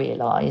I've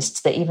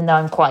realised that even though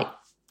I'm quite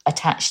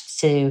attached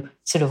to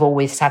sort of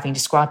always having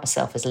described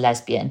myself as a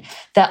lesbian,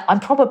 that I'm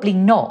probably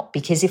not,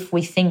 because if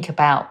we think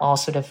about our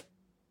sort of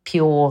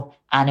pure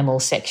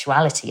animal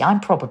sexuality, I'm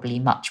probably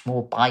much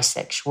more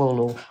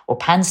bisexual or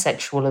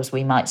pansexual, as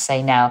we might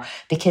say now,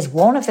 because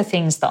one of the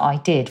things that I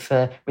did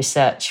for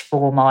research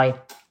for my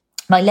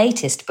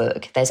latest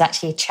book, there's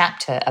actually a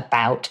chapter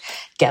about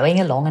going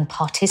along and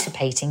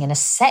participating in a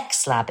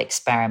sex lab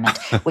experiment,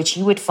 which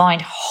you would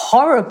find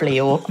horribly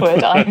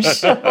awkward, I'm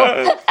sure.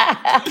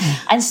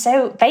 And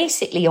so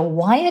basically you're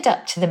wired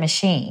up to the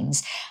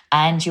machines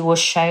and you are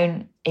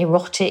shown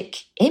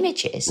erotic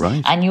images,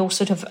 right, and your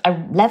sort of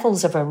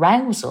levels of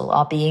arousal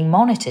are being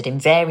monitored in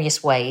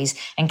various ways,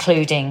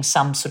 including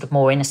some sort of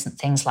more innocent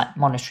things like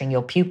monitoring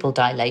your pupil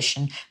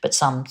dilation, but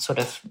some sort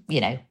of, you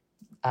know,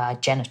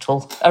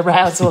 genital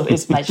arousal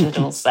is measured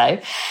also.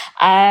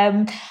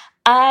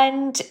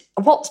 And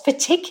what's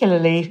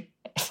particularly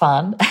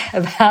fun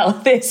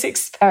about this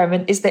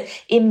experiment is that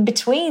in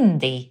between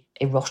the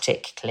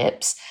erotic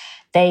clips,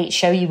 they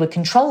show you a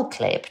control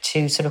clip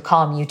to sort of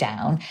calm you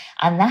down,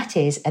 and that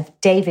is a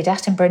David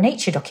Attenborough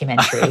nature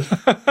documentary.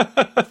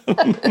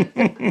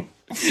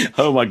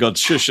 Oh my God,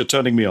 shush, you're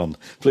turning me on,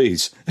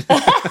 please.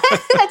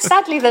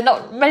 Sadly, they're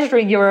not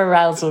measuring your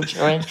arousal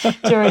during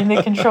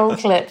the control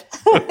clip.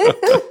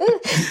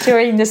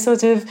 During the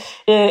sort of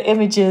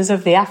images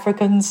of the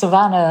African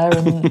savannah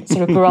and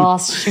sort of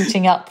grass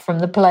shooting up from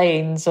the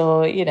plains,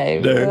 or,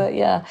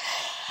 yeah.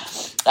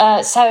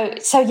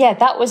 So yeah,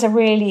 that was a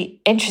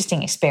really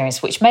interesting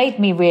experience, which made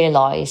me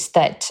realise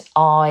that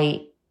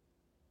my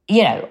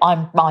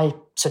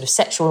sort of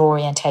sexual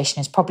orientation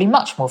is probably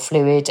much more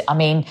fluid. I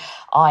mean,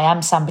 I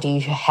am somebody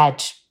who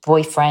had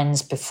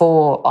boyfriends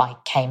before I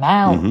came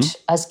out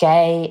as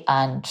gay,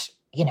 and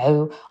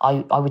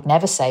I would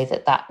never say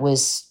that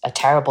was a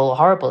terrible,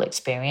 horrible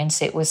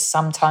experience. It was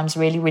sometimes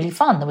really, really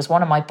fun. There was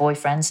one of my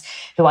boyfriends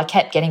who I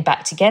kept getting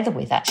back together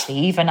with, actually,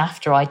 even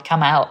after I'd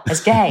come out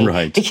as gay,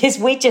 right. Because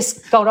we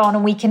just got on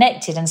and we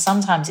connected. And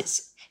sometimes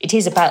it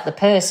is about the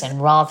person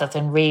rather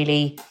than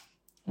really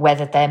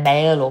whether they're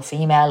male or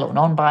female or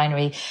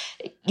non-binary.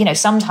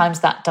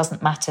 Sometimes that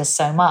doesn't matter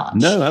so much.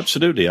 No,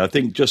 absolutely. I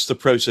think just the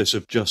process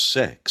of just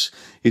sex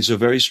is a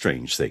very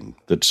strange thing.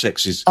 That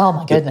sex is... Oh,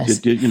 my goodness.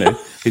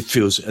 It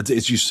feels...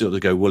 As you sort of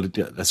go, well,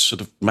 that's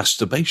sort of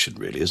masturbation,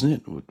 really, isn't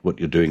it? What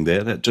you're doing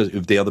there.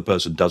 If the other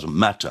person doesn't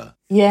matter,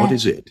 what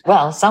is it?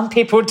 Well, some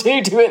people do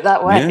it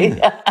that way,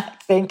 yeah. I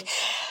think.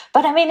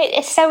 But, I mean,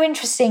 it's so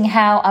interesting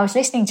how I was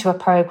listening to a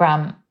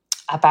programme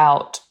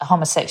about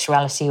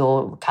homosexuality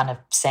or kind of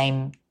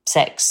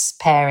same-sex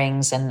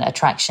pairings and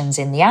attractions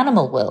in the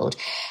animal world,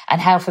 and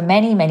how for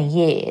many, many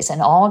years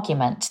an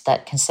argument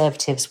that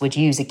conservatives would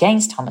use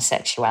against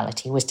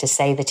homosexuality was to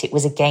say that it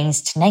was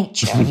against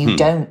nature and you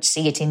don't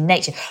see it in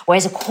nature.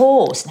 Whereas, of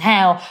course,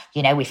 now,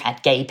 we've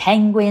had gay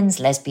penguins,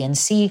 lesbian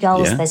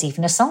seagulls. Yeah. There's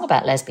even a song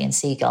about lesbian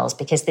seagulls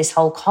because this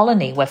whole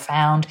colony were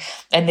found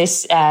in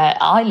this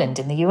island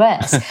in the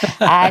US.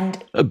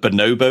 And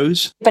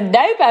bonobos?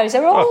 Bonobos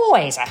are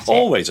always at it.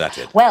 Always at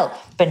it. Well,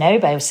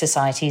 bonobo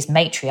society is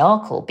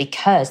matriarchal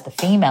because the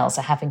females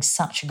are having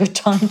such a good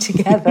time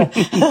together.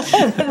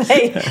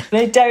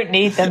 they don't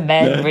need the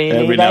men, really.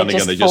 Every They're now and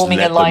again, just forming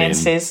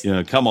alliances.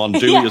 Come on,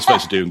 do what you're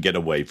supposed to do and get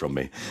away from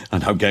me.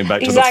 And I'm going back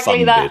to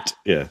exactly the fun bit.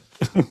 Yeah.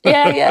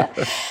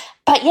 Yeah.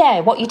 But yeah,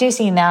 what you do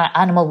see in the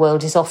animal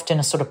world is often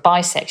a sort of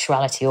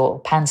bisexuality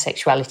or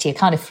pansexuality, a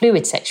kind of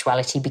fluid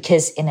sexuality,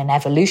 because in an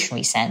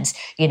evolutionary sense,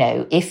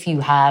 if you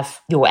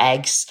have your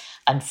eggs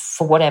and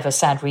for whatever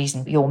sad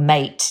reason your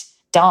mate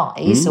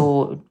dies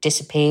or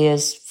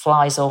disappears,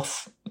 flies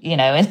off,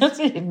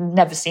 and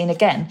never seen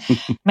again,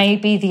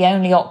 maybe the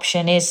only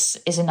option is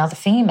another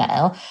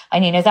female.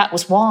 And, that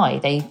was why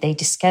they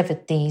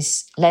discovered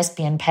these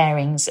lesbian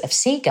pairings of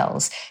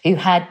seagulls who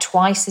had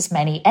twice as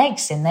many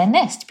eggs in their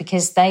nest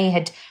because they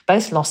had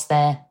both lost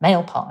their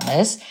male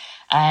partners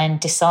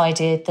and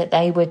decided that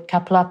they would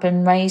couple up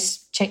and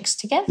raise chicks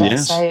together.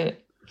 Yes. So,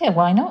 yeah,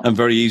 why not? And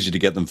very easy to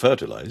get them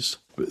fertilised.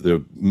 There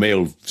are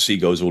male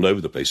seagulls all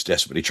over the place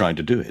desperately trying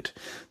to do it.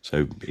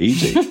 So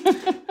easy.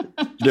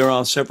 There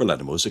are several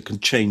animals that can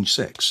change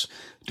sex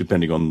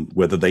depending on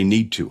whether they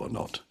need to or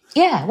not.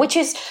 Yeah, which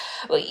is,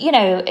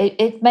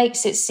 it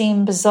makes it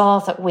seem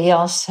bizarre that we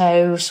are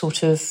so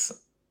sort of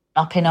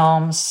up in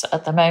arms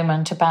at the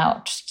moment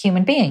about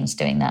human beings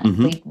doing that.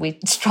 We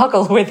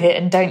struggle with it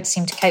and don't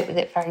seem to cope with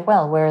it very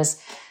well,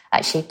 whereas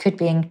actually it could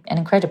be an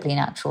incredibly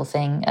natural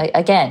thing.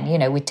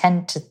 Again, we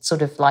tend to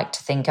sort of like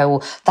to think, oh,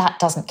 well, that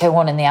doesn't go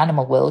on in the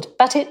animal world,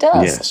 but it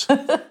does.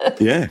 Yes.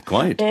 Yeah,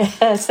 quite.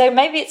 Yeah, so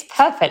maybe it's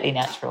perfectly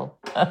natural.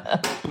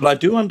 But I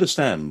do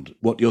understand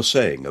what you're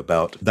saying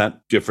about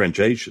that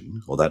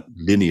differentiation, or that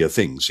linear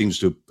thing seems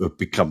to have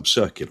become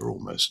circular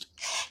almost.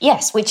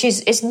 Yes, which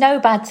is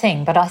no bad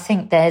thing, but I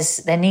think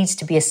there needs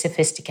to be a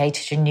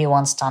sophisticated and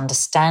nuanced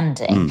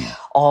understanding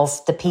of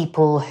the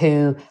people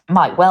who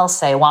might well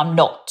say, well, I'm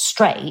not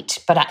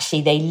straight, but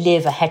actually they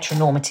live a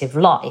heteronormative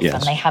life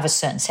and they have a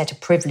certain set of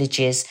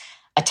privileges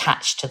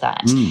attached to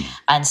that.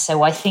 And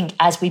so I think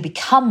as we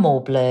become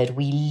more blurred,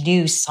 we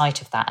lose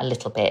sight of that a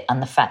little bit,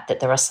 and the fact that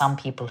there are some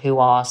people who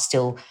are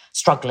still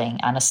struggling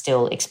and are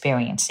still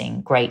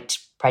experiencing great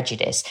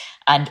prejudice.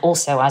 And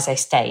also, as I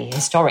say,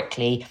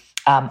 historically,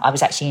 I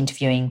was actually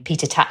interviewing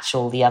Peter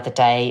Tatchell the other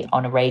day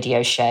on a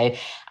radio show,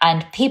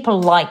 and people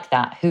like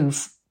that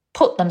who've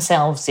put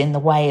themselves in the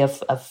way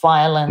of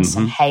violence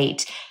and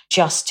hate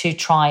just to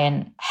try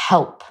and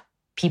help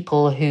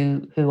people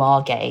who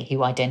are gay,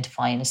 who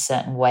identify in a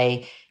certain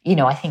way,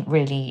 I think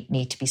really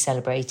need to be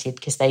celebrated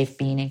because they've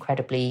been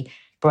incredibly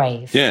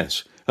brave.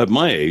 Yes. At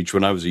my age,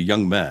 when I was a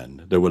young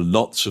man, there were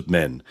lots of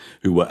men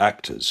who were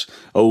actors,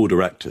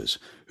 older actors,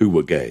 who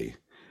were gay,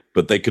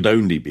 but they could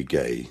only be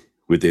gay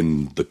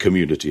within the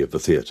community of the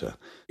theatre.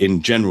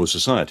 In general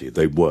society,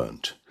 they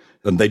weren't.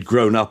 And they'd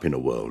grown up in a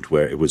world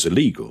where it was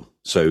illegal.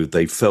 So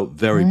they felt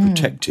very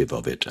protective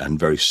of it and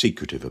very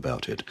secretive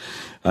about it.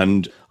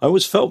 And I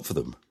always felt for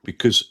them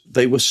because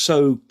they were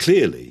so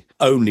clearly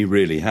only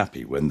really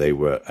happy when they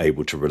were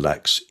able to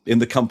relax in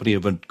the company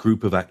of a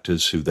group of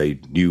actors who they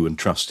knew and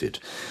trusted.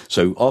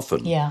 So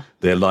often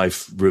their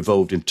life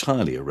revolved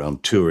entirely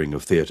around touring a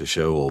theatre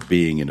show or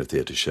being in a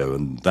theatre show.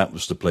 And that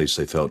was the place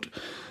they felt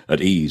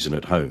at ease and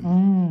at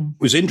home.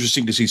 It was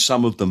interesting to see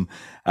some of them,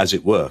 as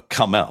it were,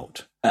 come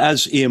out,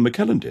 as Ian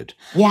McKellen did.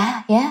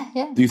 Yeah.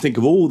 You think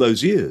of all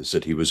those years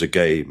that he was a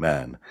gay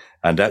man,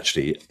 and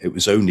actually it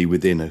was only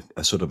within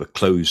a sort of a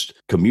closed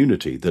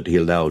community that he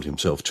allowed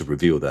himself to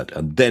reveal that,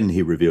 and then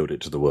he revealed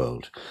it to the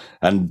world.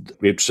 And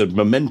it's a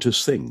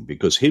momentous thing,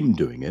 because him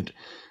doing it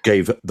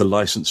gave the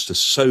license to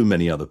so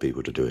many other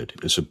people to do it.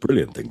 It's a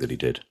brilliant thing that he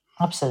did.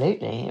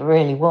 Absolutely, it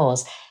really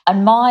was.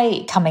 And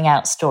my coming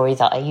out story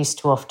that I used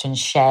to often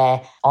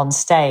share on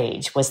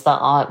stage was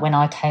that when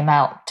I came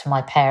out to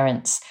my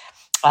parents,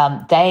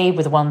 they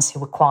were the ones who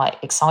were quite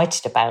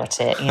excited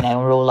about it. You know,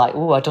 we're all like,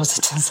 "Oh, our daughter's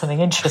done something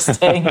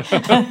interesting."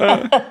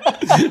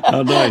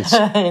 Oh, nice.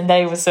 And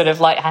they were sort of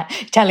like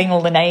telling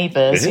all the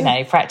neighbours, you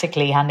know,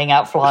 practically handing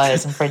out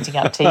flyers and printing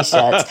up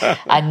T-shirts.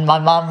 And my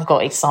mum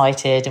got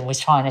excited and was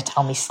trying to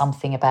tell me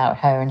something about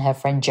her and her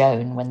friend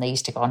Joan when they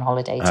used to go on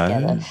holiday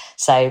together.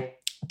 So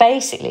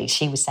basically,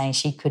 she was saying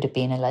she could have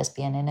been a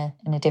lesbian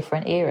in a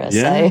different era.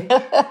 Yeah.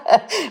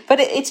 So, but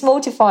it's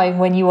mortifying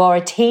when you are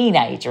a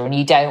teenager and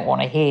you don't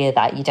want to hear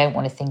that. You don't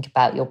want to think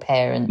about your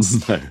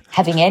parents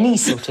having any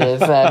sort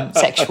of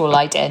sexual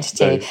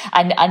identity,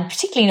 and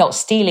particularly not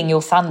stealing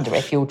your thunder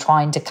if you're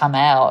trying to come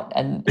out.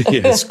 And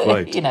yes,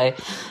 quite. You know,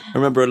 I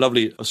remember a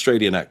lovely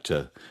Australian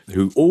actor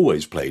who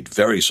always played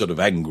very sort of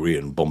angry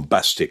and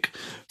bombastic,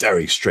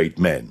 very straight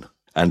men.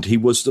 And he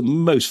was the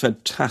most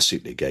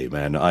fantastically gay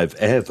man I've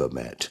ever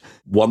met.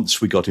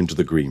 Once we got into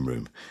the green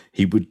room,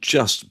 he would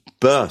just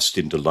burst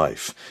into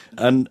life.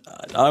 And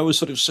I was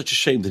sort of such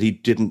ashamed that he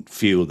didn't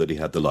feel that he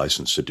had the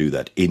license to do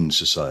that in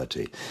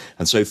society.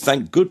 And so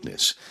thank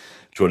goodness,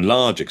 to a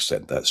large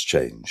extent, that's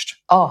changed.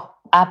 Oh,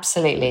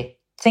 absolutely.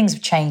 Things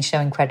have changed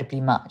so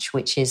incredibly much,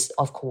 which is,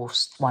 of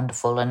course,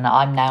 wonderful. And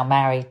I'm now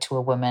married to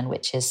a woman,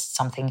 which is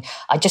something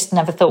I just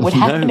never thought would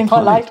happen in my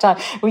lifetime.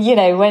 Well, you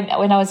know, when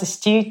I was a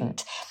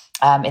student,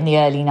 in the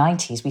early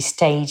 90s, we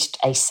staged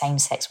a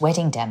same-sex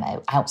wedding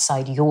demo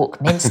outside York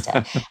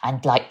Minster,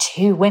 and like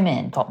 2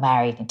 women got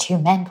married and 2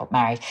 men got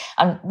married.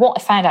 And what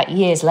I found out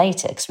years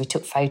later, because we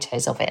took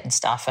photos of it and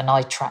stuff, and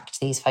I tracked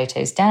these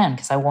photos down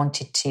because I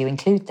wanted to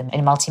include them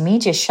in a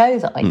multimedia show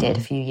that I did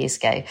a few years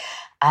ago.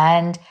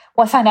 And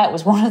what I found out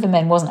was one of the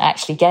men wasn't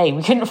actually gay.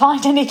 We couldn't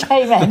find any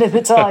gay men at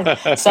the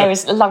time. So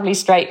a lovely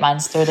straight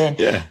man stood in.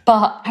 Yeah.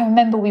 But I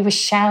remember we were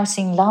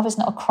shouting, "Love is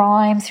not a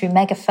crime," through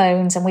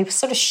megaphones. And we were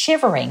sort of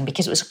shivering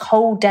because it was a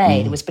cold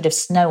day. There was a bit of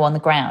snow on the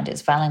ground. It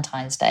was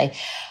Valentine's Day.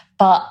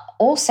 But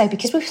also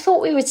because we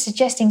thought we were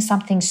suggesting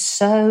something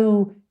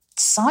so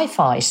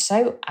sci-fi,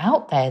 so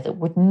out there, that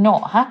would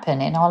not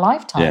happen in our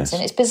lifetimes. Yes.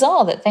 And it's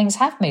bizarre that things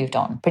have moved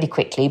on pretty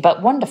quickly,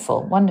 but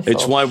wonderful.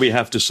 It's why we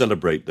have to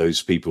celebrate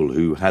those people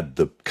who had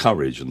the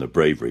courage and the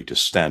bravery to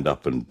stand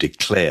up and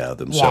declare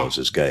themselves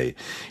as gay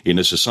in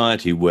a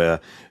society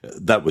where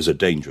that was a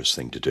dangerous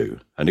thing to do,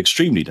 an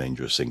extremely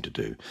dangerous thing to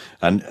do.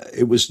 And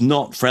it was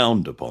not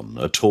frowned upon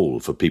at all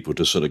for people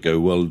to sort of go,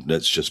 well,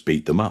 let's just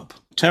beat them up.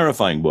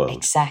 Terrifying world.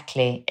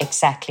 Exactly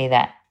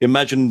that.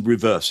 Imagine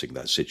reversing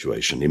that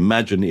situation.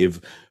 Imagine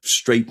if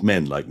straight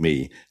men like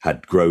me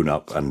had grown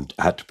up and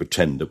had to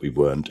pretend that we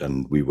weren't,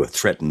 and we were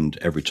threatened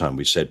every time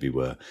we said we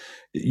were.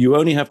 You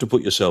only have to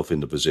put yourself in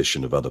the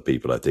position of other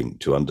people, I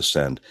think, to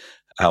understand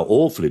how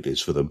awful it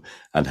is for them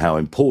and how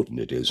important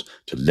it is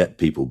to let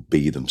people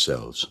be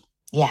themselves.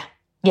 Yeah,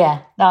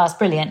 that's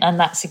brilliant. And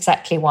that's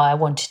exactly why I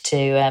wanted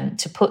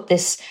to put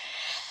this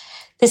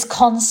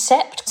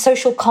concept,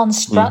 social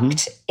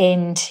construct,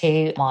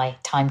 into my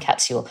time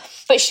capsule.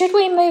 But should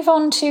we move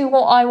on to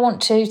what I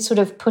want to sort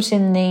of put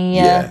in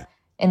the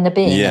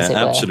bin, as it were?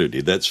 Yeah,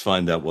 absolutely. Let's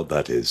find out what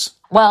that is.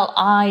 Well,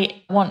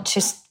 I want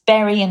to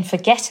bury and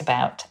forget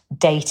about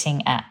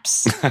dating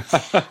apps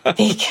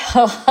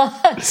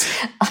because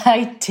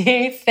I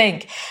do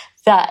think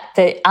that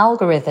the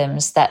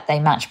algorithms that they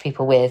match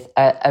people with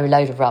are a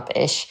load of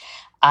rubbish.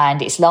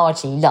 And it's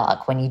largely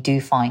luck when you do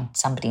find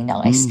somebody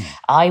nice.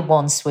 I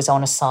once was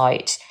on a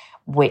site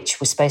which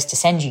was supposed to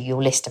send you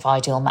your list of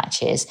ideal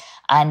matches,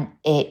 and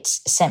it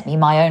sent me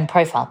my own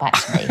profile back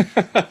to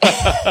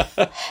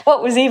me.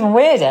 What was even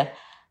weirder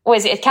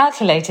was it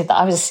calculated that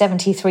I was a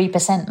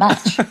 73%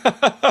 match.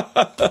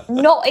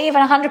 Not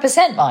even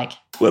 100%, Mike.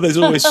 Well, there's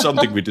always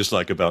something we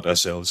dislike about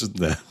ourselves, isn't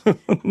there?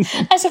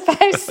 I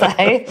suppose so.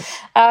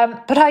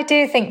 But I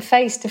do think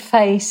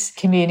face-to-face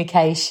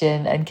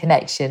communication and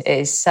connection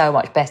is so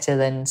much better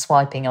than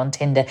swiping on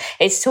Tinder.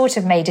 It's sort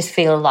of made us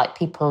feel like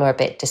people are a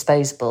bit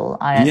disposable.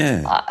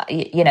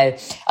 You know,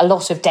 a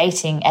lot of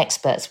dating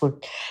experts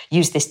would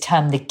use this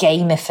term, the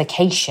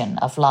gamification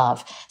of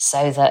love,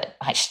 so that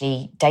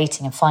actually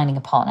dating and finding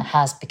a partner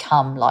has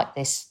become like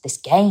this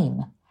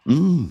game.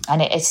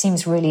 And it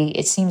seems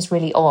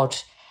really odd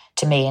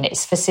to me, and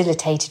it's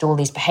facilitated all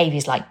these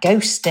behaviours like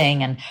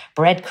ghosting and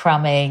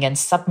breadcrumbing and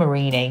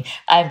submarining.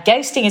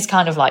 Ghosting is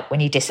kind of like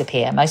when you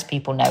disappear. Most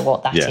people know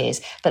what that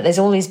is, but there's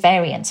all these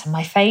variants. And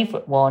my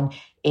favourite one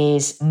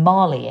is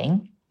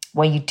Marleying,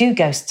 where you do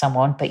ghost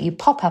someone, but you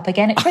pop up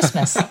again at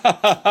Christmas.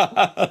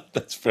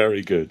 That's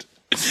very good.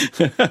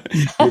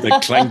 With a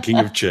clanking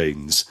of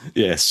chains.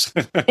 Yes.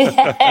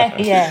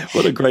 Yeah.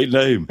 What a great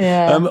name.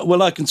 Yeah.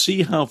 Well, I can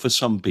see how for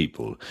some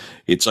people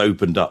it's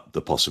opened up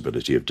the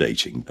possibility of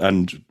dating,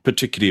 and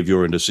particularly if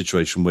you're in a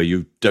situation where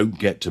you don't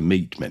get to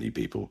meet many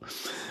people.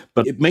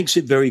 But it makes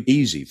it very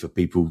easy for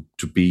people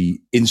to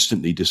be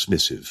instantly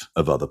dismissive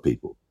of other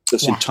people.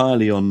 That's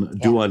entirely on,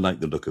 do I like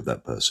the look of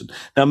that person?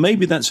 Now,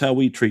 maybe that's how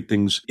we treat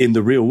things in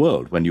the real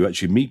world when you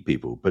actually meet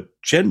people. But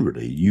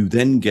generally, you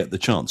then get the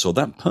chance, or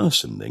that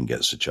person then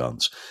gets a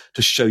chance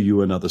to show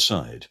you another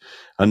side.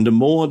 And the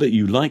more that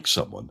you like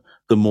someone,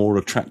 the more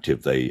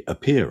attractive they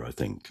appear, I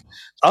think.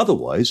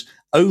 Otherwise,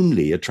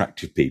 only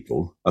attractive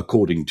people,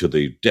 according to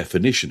the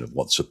definition of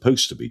what's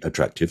supposed to be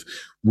attractive,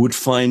 would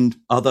find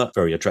other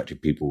very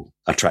attractive people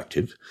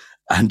attractive,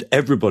 and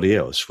everybody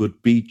else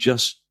would be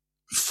just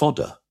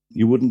fodder.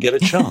 You wouldn't get a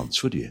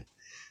chance, would you?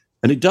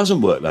 And it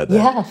doesn't work like that.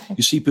 Yeah.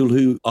 You see people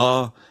who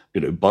are,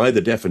 by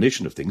the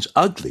definition of things,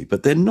 ugly,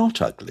 but they're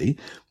not ugly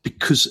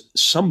because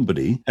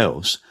somebody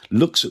else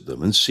looks at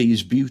them and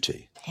sees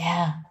beauty.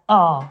 Yeah.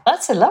 Oh,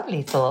 that's a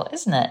lovely thought,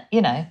 isn't it?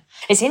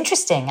 It's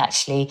interesting,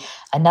 actually.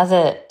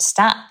 Another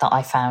stat that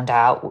I found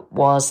out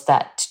was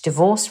that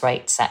divorce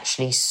rates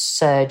actually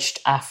surged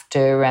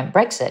after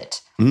Brexit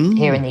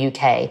here in the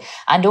UK.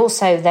 And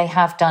also they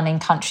have done in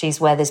countries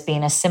where there's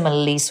been a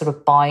similarly sort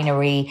of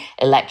binary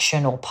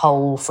election or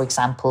poll, for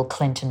example,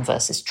 Clinton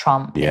versus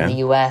Trump in the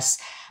US.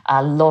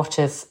 A lot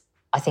of,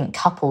 I think,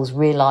 couples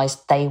realised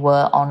they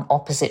were on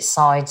opposite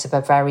sides of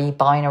a very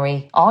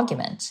binary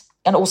argument.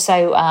 And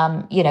also,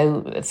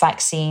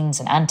 vaccines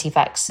and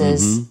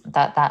anti-vaxxers,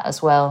 that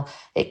as well,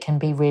 it can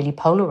be really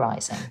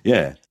polarising.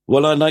 Yeah.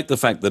 Well, I like the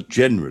fact that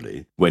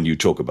generally, when you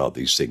talk about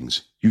these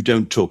things, you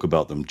don't talk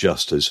about them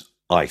just as,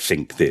 I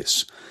think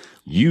this.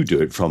 You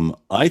do it from,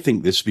 I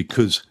think this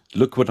because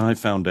look what I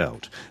found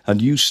out.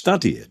 And you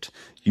study it.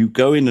 You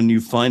go in and you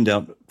find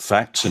out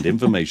facts and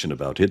information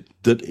about it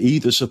that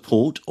either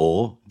support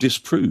or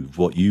disprove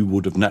what you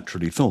would have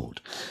naturally thought.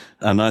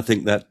 And I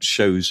think that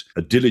shows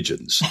a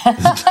diligence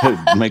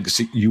that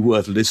makes you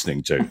worth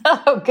listening to.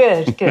 Oh,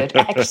 good.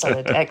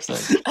 Excellent.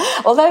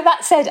 Although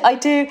that said, I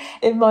do,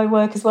 in my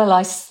work as well,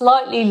 I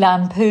slightly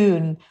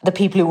lampoon the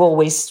people who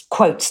always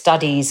quote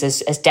studies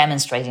as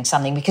demonstrating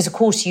something, because, of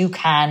course, you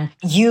can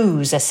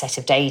use a set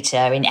of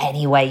data in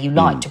any way you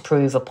like to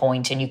prove a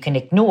point, and you can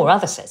ignore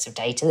other sets of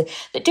data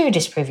that do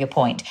disprove your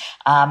point.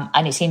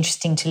 And it's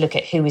interesting to look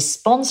at who is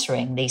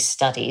sponsoring these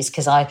studies,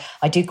 because I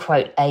do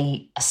quote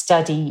a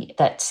study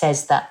that says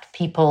that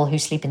people who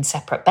sleep in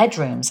separate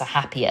bedrooms are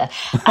happier.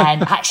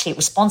 And actually, it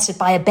was sponsored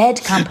by a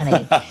bed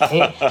company.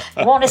 They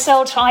want to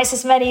sell twice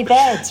as many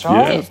beds,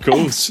 right? Yeah, of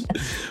course.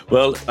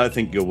 Well, I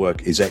think your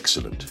work is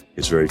excellent.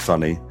 It's very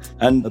funny.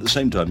 And at the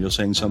same time, you're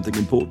saying something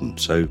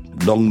important. So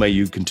long may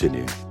you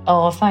continue.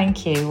 Oh,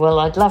 thank you. Well,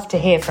 I'd love to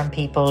hear from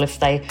people if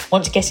they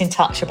want to get in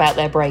touch about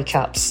their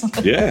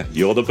breakups. Yeah,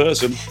 you're the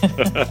person.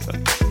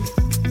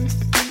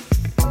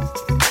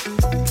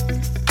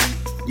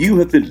 You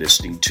have been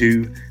listening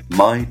to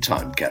My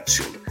Time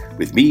Capsule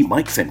with me,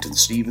 Mike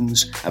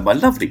Fenton-Stevens, and my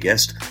lovely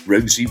guest,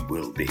 Rosie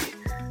Wilby.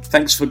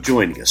 Thanks for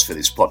joining us for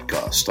this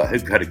podcast. I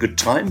hope you had a good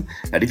time,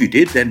 and if you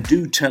did, then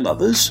do tell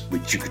others,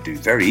 which you could do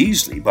very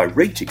easily by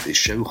rating this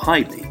show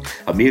highly,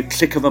 a mere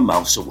click of a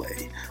mouse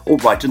away, or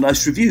write a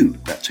nice review.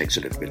 That takes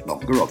a little bit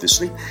longer,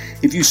 obviously.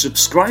 If you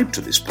subscribe to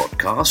this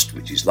podcast,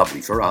 which is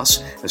lovely for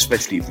us,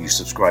 especially if you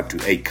subscribe to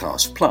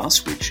Acast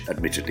Plus, which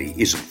admittedly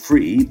isn't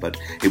free, but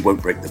it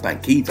won't break the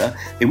bank either,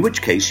 in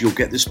which case you'll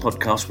get this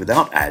podcast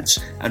without ads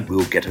and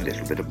we'll get a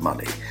little bit of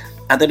money.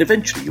 And then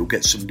eventually you'll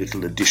get some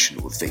little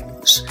additional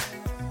things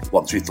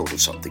once we've thought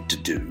of something to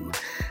do.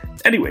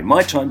 Anyway,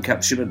 My Time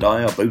Capsule and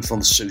I are both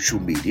on social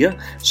media,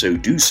 so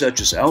do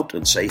search us out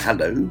and say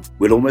hello.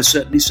 We'll almost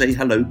certainly say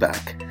hello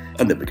back.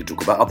 And then we can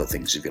talk about other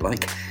things if you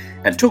like.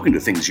 And talking to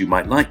things you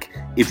might like,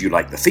 if you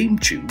like the theme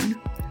tune.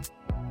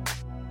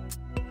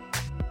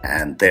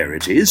 And there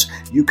it is.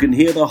 You can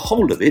hear the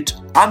whole of it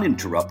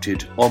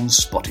uninterrupted on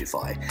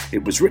Spotify.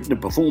 It was written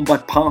and performed by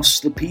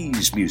Pass the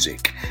Peas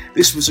Music.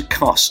 This was a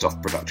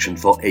cast-off production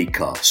for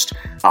Acast.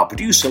 Our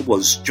producer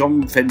was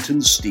John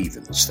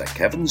Fenton-Stevens. Thank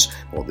heavens,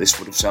 or this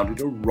would have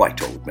sounded a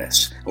right old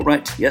mess. All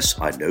right, yes,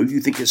 I know you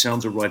think it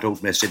sounds a right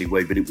old mess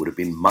anyway, but it would have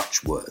been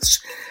much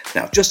worse.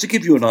 Now, just to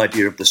give you an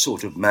idea of the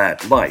sort of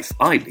mad life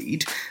I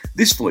lead,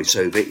 this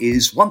voiceover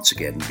is once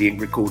again being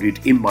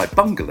recorded in my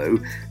bungalow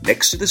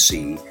next to the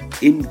sea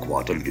in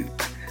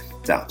Guadeloupe.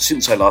 Now,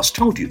 since I last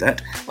told you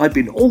that, I've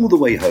been all the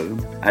way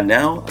home, and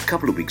now, a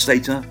couple of weeks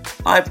later,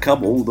 I've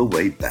come all the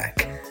way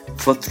back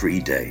for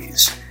 3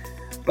 days.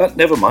 But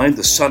never mind,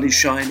 the sun is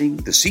shining,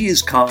 the sea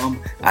is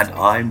calm, and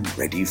I'm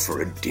ready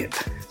for a dip.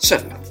 So,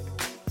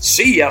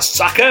 see ya,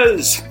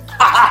 suckers! Ha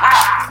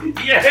ha ha!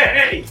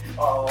 Yay!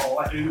 Oh,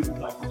 I do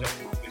like to jump.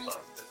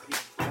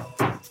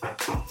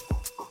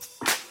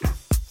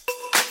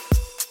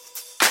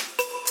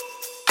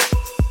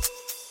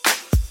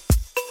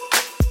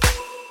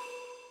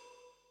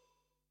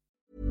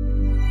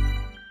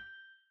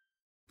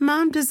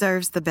 Mom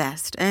deserves the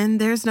best,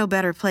 and there's no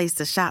better place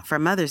to shop for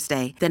Mother's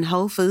Day than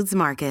Whole Foods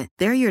Market.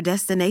 They're your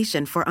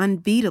destination for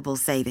unbeatable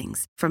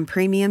savings, from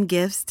premium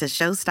gifts to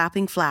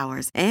show-stopping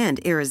flowers and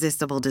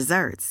irresistible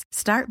desserts.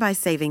 Start by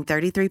saving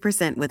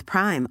 33% with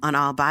Prime on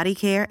all body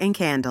care and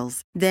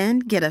candles. Then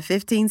get a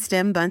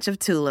 15-stem bunch of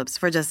tulips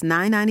for just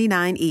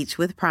 $9.99 each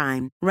with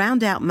Prime.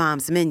 Round out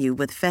Mom's menu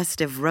with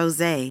festive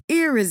rosé,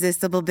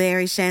 irresistible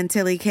berry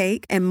chantilly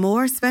cake, and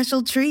more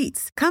special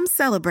treats. Come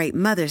celebrate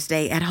Mother's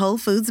Day at Whole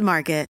Foods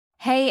Market.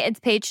 Hey, it's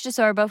Paige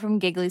DeSorbo from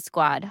Giggly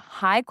Squad.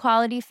 High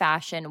quality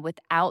fashion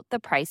without the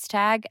price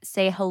tag.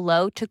 Say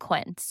hello to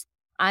Quince.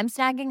 I'm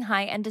snagging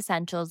high-end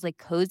essentials like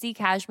cozy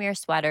cashmere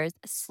sweaters,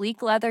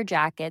 sleek leather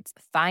jackets,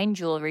 fine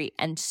jewelry,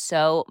 and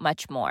so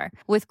much more.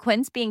 With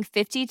Quince being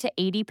 50 to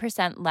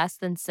 80% less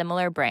than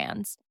similar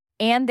brands.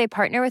 And they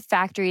partner with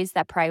factories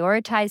that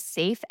prioritize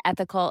safe,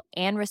 ethical,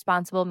 and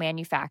responsible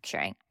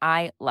manufacturing.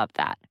 I love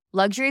that.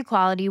 Luxury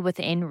quality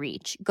within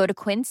reach. Go to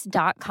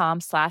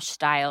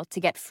quince.com/style to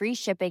get free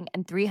shipping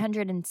and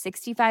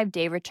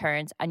 365-day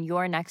returns on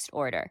your next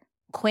order.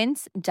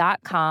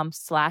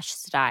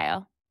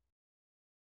 Quince.com/style.